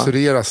det är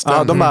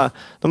bra.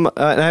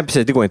 Nej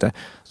precis, det går inte.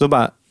 Så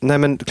bara, nej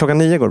men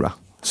 9:00 går bra.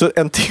 Så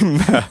en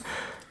timme.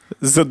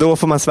 Så då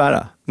får man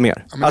svära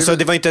mer. Ja, alltså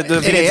det var inte...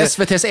 Är det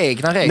SVT:s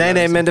egna regler?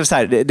 Nej, men det var så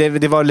här,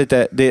 det var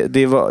lite...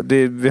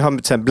 vi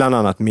har bland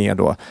annat med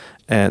då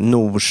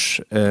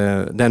Nors,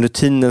 den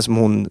rutinen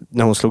som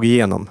när hon slog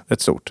igenom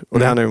ett stort. Och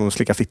det handlar ju om att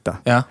slicka fitta.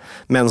 Ja.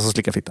 Män som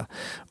slickar fitta.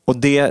 Och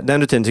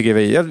den rutinen tycker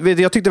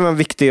jag tyckte det var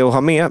viktigt att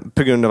ha med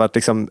på grund av att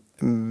liksom,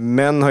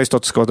 män har ju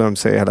stått och skaddat om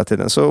sig hela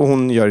tiden. Så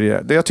hon gör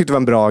det. Jag tyckte det var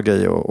en bra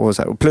grej.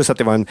 Och plus att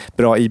det var en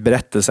bra i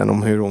berättelsen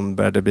om hur hon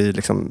började bli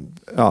liksom,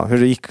 hur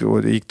det gick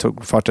och det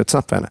tog fart rätt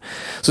snabbt för henne.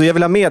 Så jag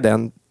vill ha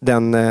med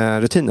den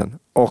rutinen.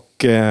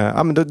 Och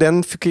men då,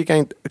 den fick jag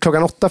inte,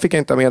 8:00 fick jag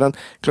inte ha med den.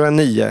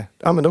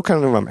 9:00, men då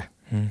kan den vara med.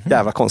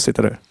 Jävla konstigt,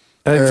 eller?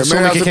 Så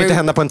mycket kan inte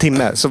hända på en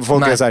timme. Så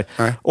folk är så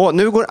här,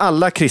 nu går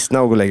alla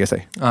kristna och går och lägger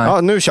sig. Nej.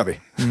 Ja, nu kör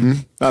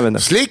vi.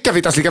 Slicka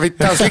fitta.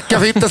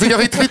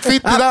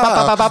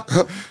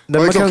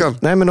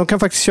 Nej, men de kan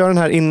faktiskt köra den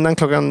här innan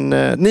klockan...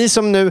 Ni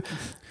som nu...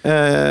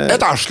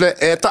 Äta arsle.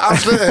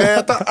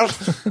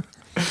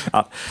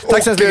 Ja.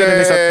 Tack så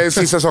mycket.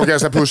 Sista saken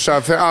jag ska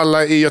pusha. För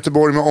alla i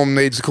Göteborg med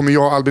omnejd så kommer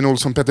jag, Albin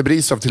Olsson, Petter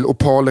Bristav till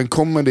Opalen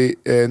Comedy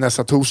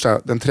nästa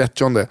torsdag den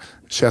 30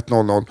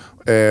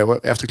 21:00.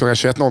 Efter klockan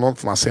 21:00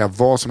 får man säga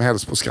vad som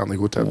helst på Scandic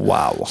Hotel.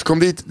 Wow. Så kom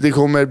dit, det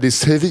kommer bli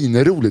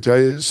svinroligt. Jag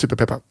är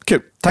superpeppad.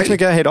 Kul. Tack så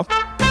mycket, hej då.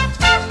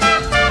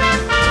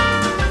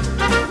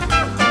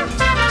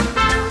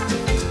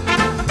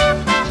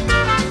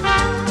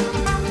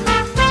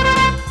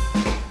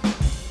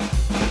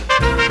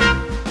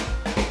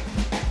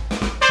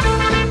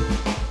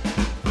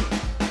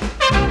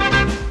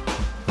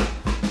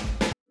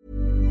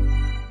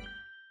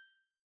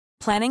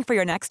 Planning for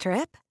your next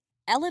trip?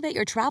 Elevate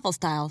your travel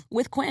style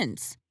with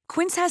Quince.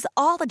 Quince has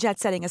all the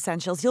jet-setting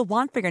essentials you'll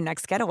want for your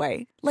next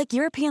getaway, like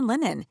European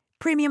linen,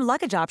 premium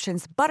luggage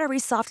options, buttery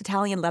soft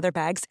Italian leather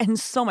bags, and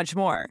so much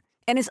more.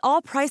 And is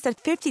all priced at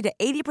 50 to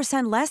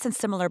 80% less than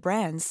similar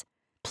brands.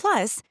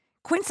 Plus,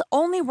 Quince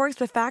only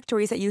works with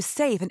factories that use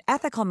safe and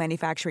ethical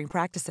manufacturing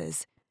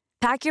practices.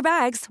 Pack your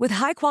bags with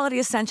high-quality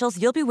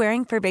essentials you'll be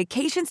wearing for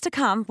vacations to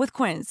come with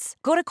Quince.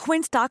 Go to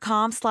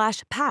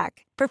quince.com/pack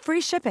for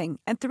free shipping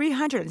and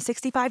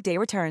 365-day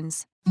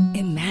returns.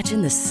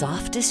 Imagine the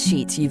softest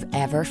sheets you've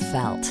ever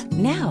felt.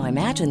 Now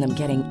imagine them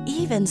getting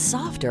even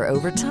softer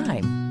over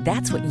time.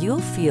 That's what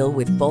you'll feel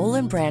with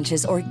Boll &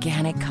 Branch's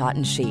organic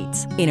cotton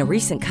sheets. In a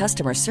recent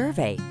customer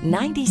survey,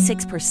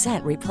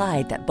 96%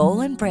 replied that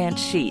Boll & Branch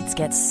sheets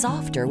get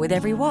softer with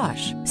every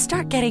wash.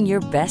 Start getting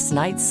your best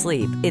night's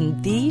sleep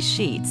in these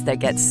sheets that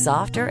get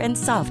softer and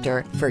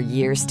softer for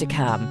years to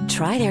come.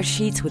 Try their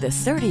sheets with a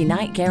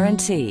 30-night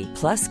guarantee.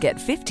 Plus, get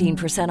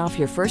 15% off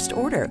your first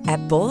order at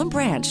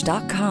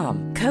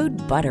bollandbranch.com. Code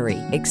BUTTERY.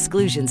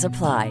 Exclusions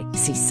apply.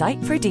 See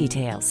site for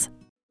details.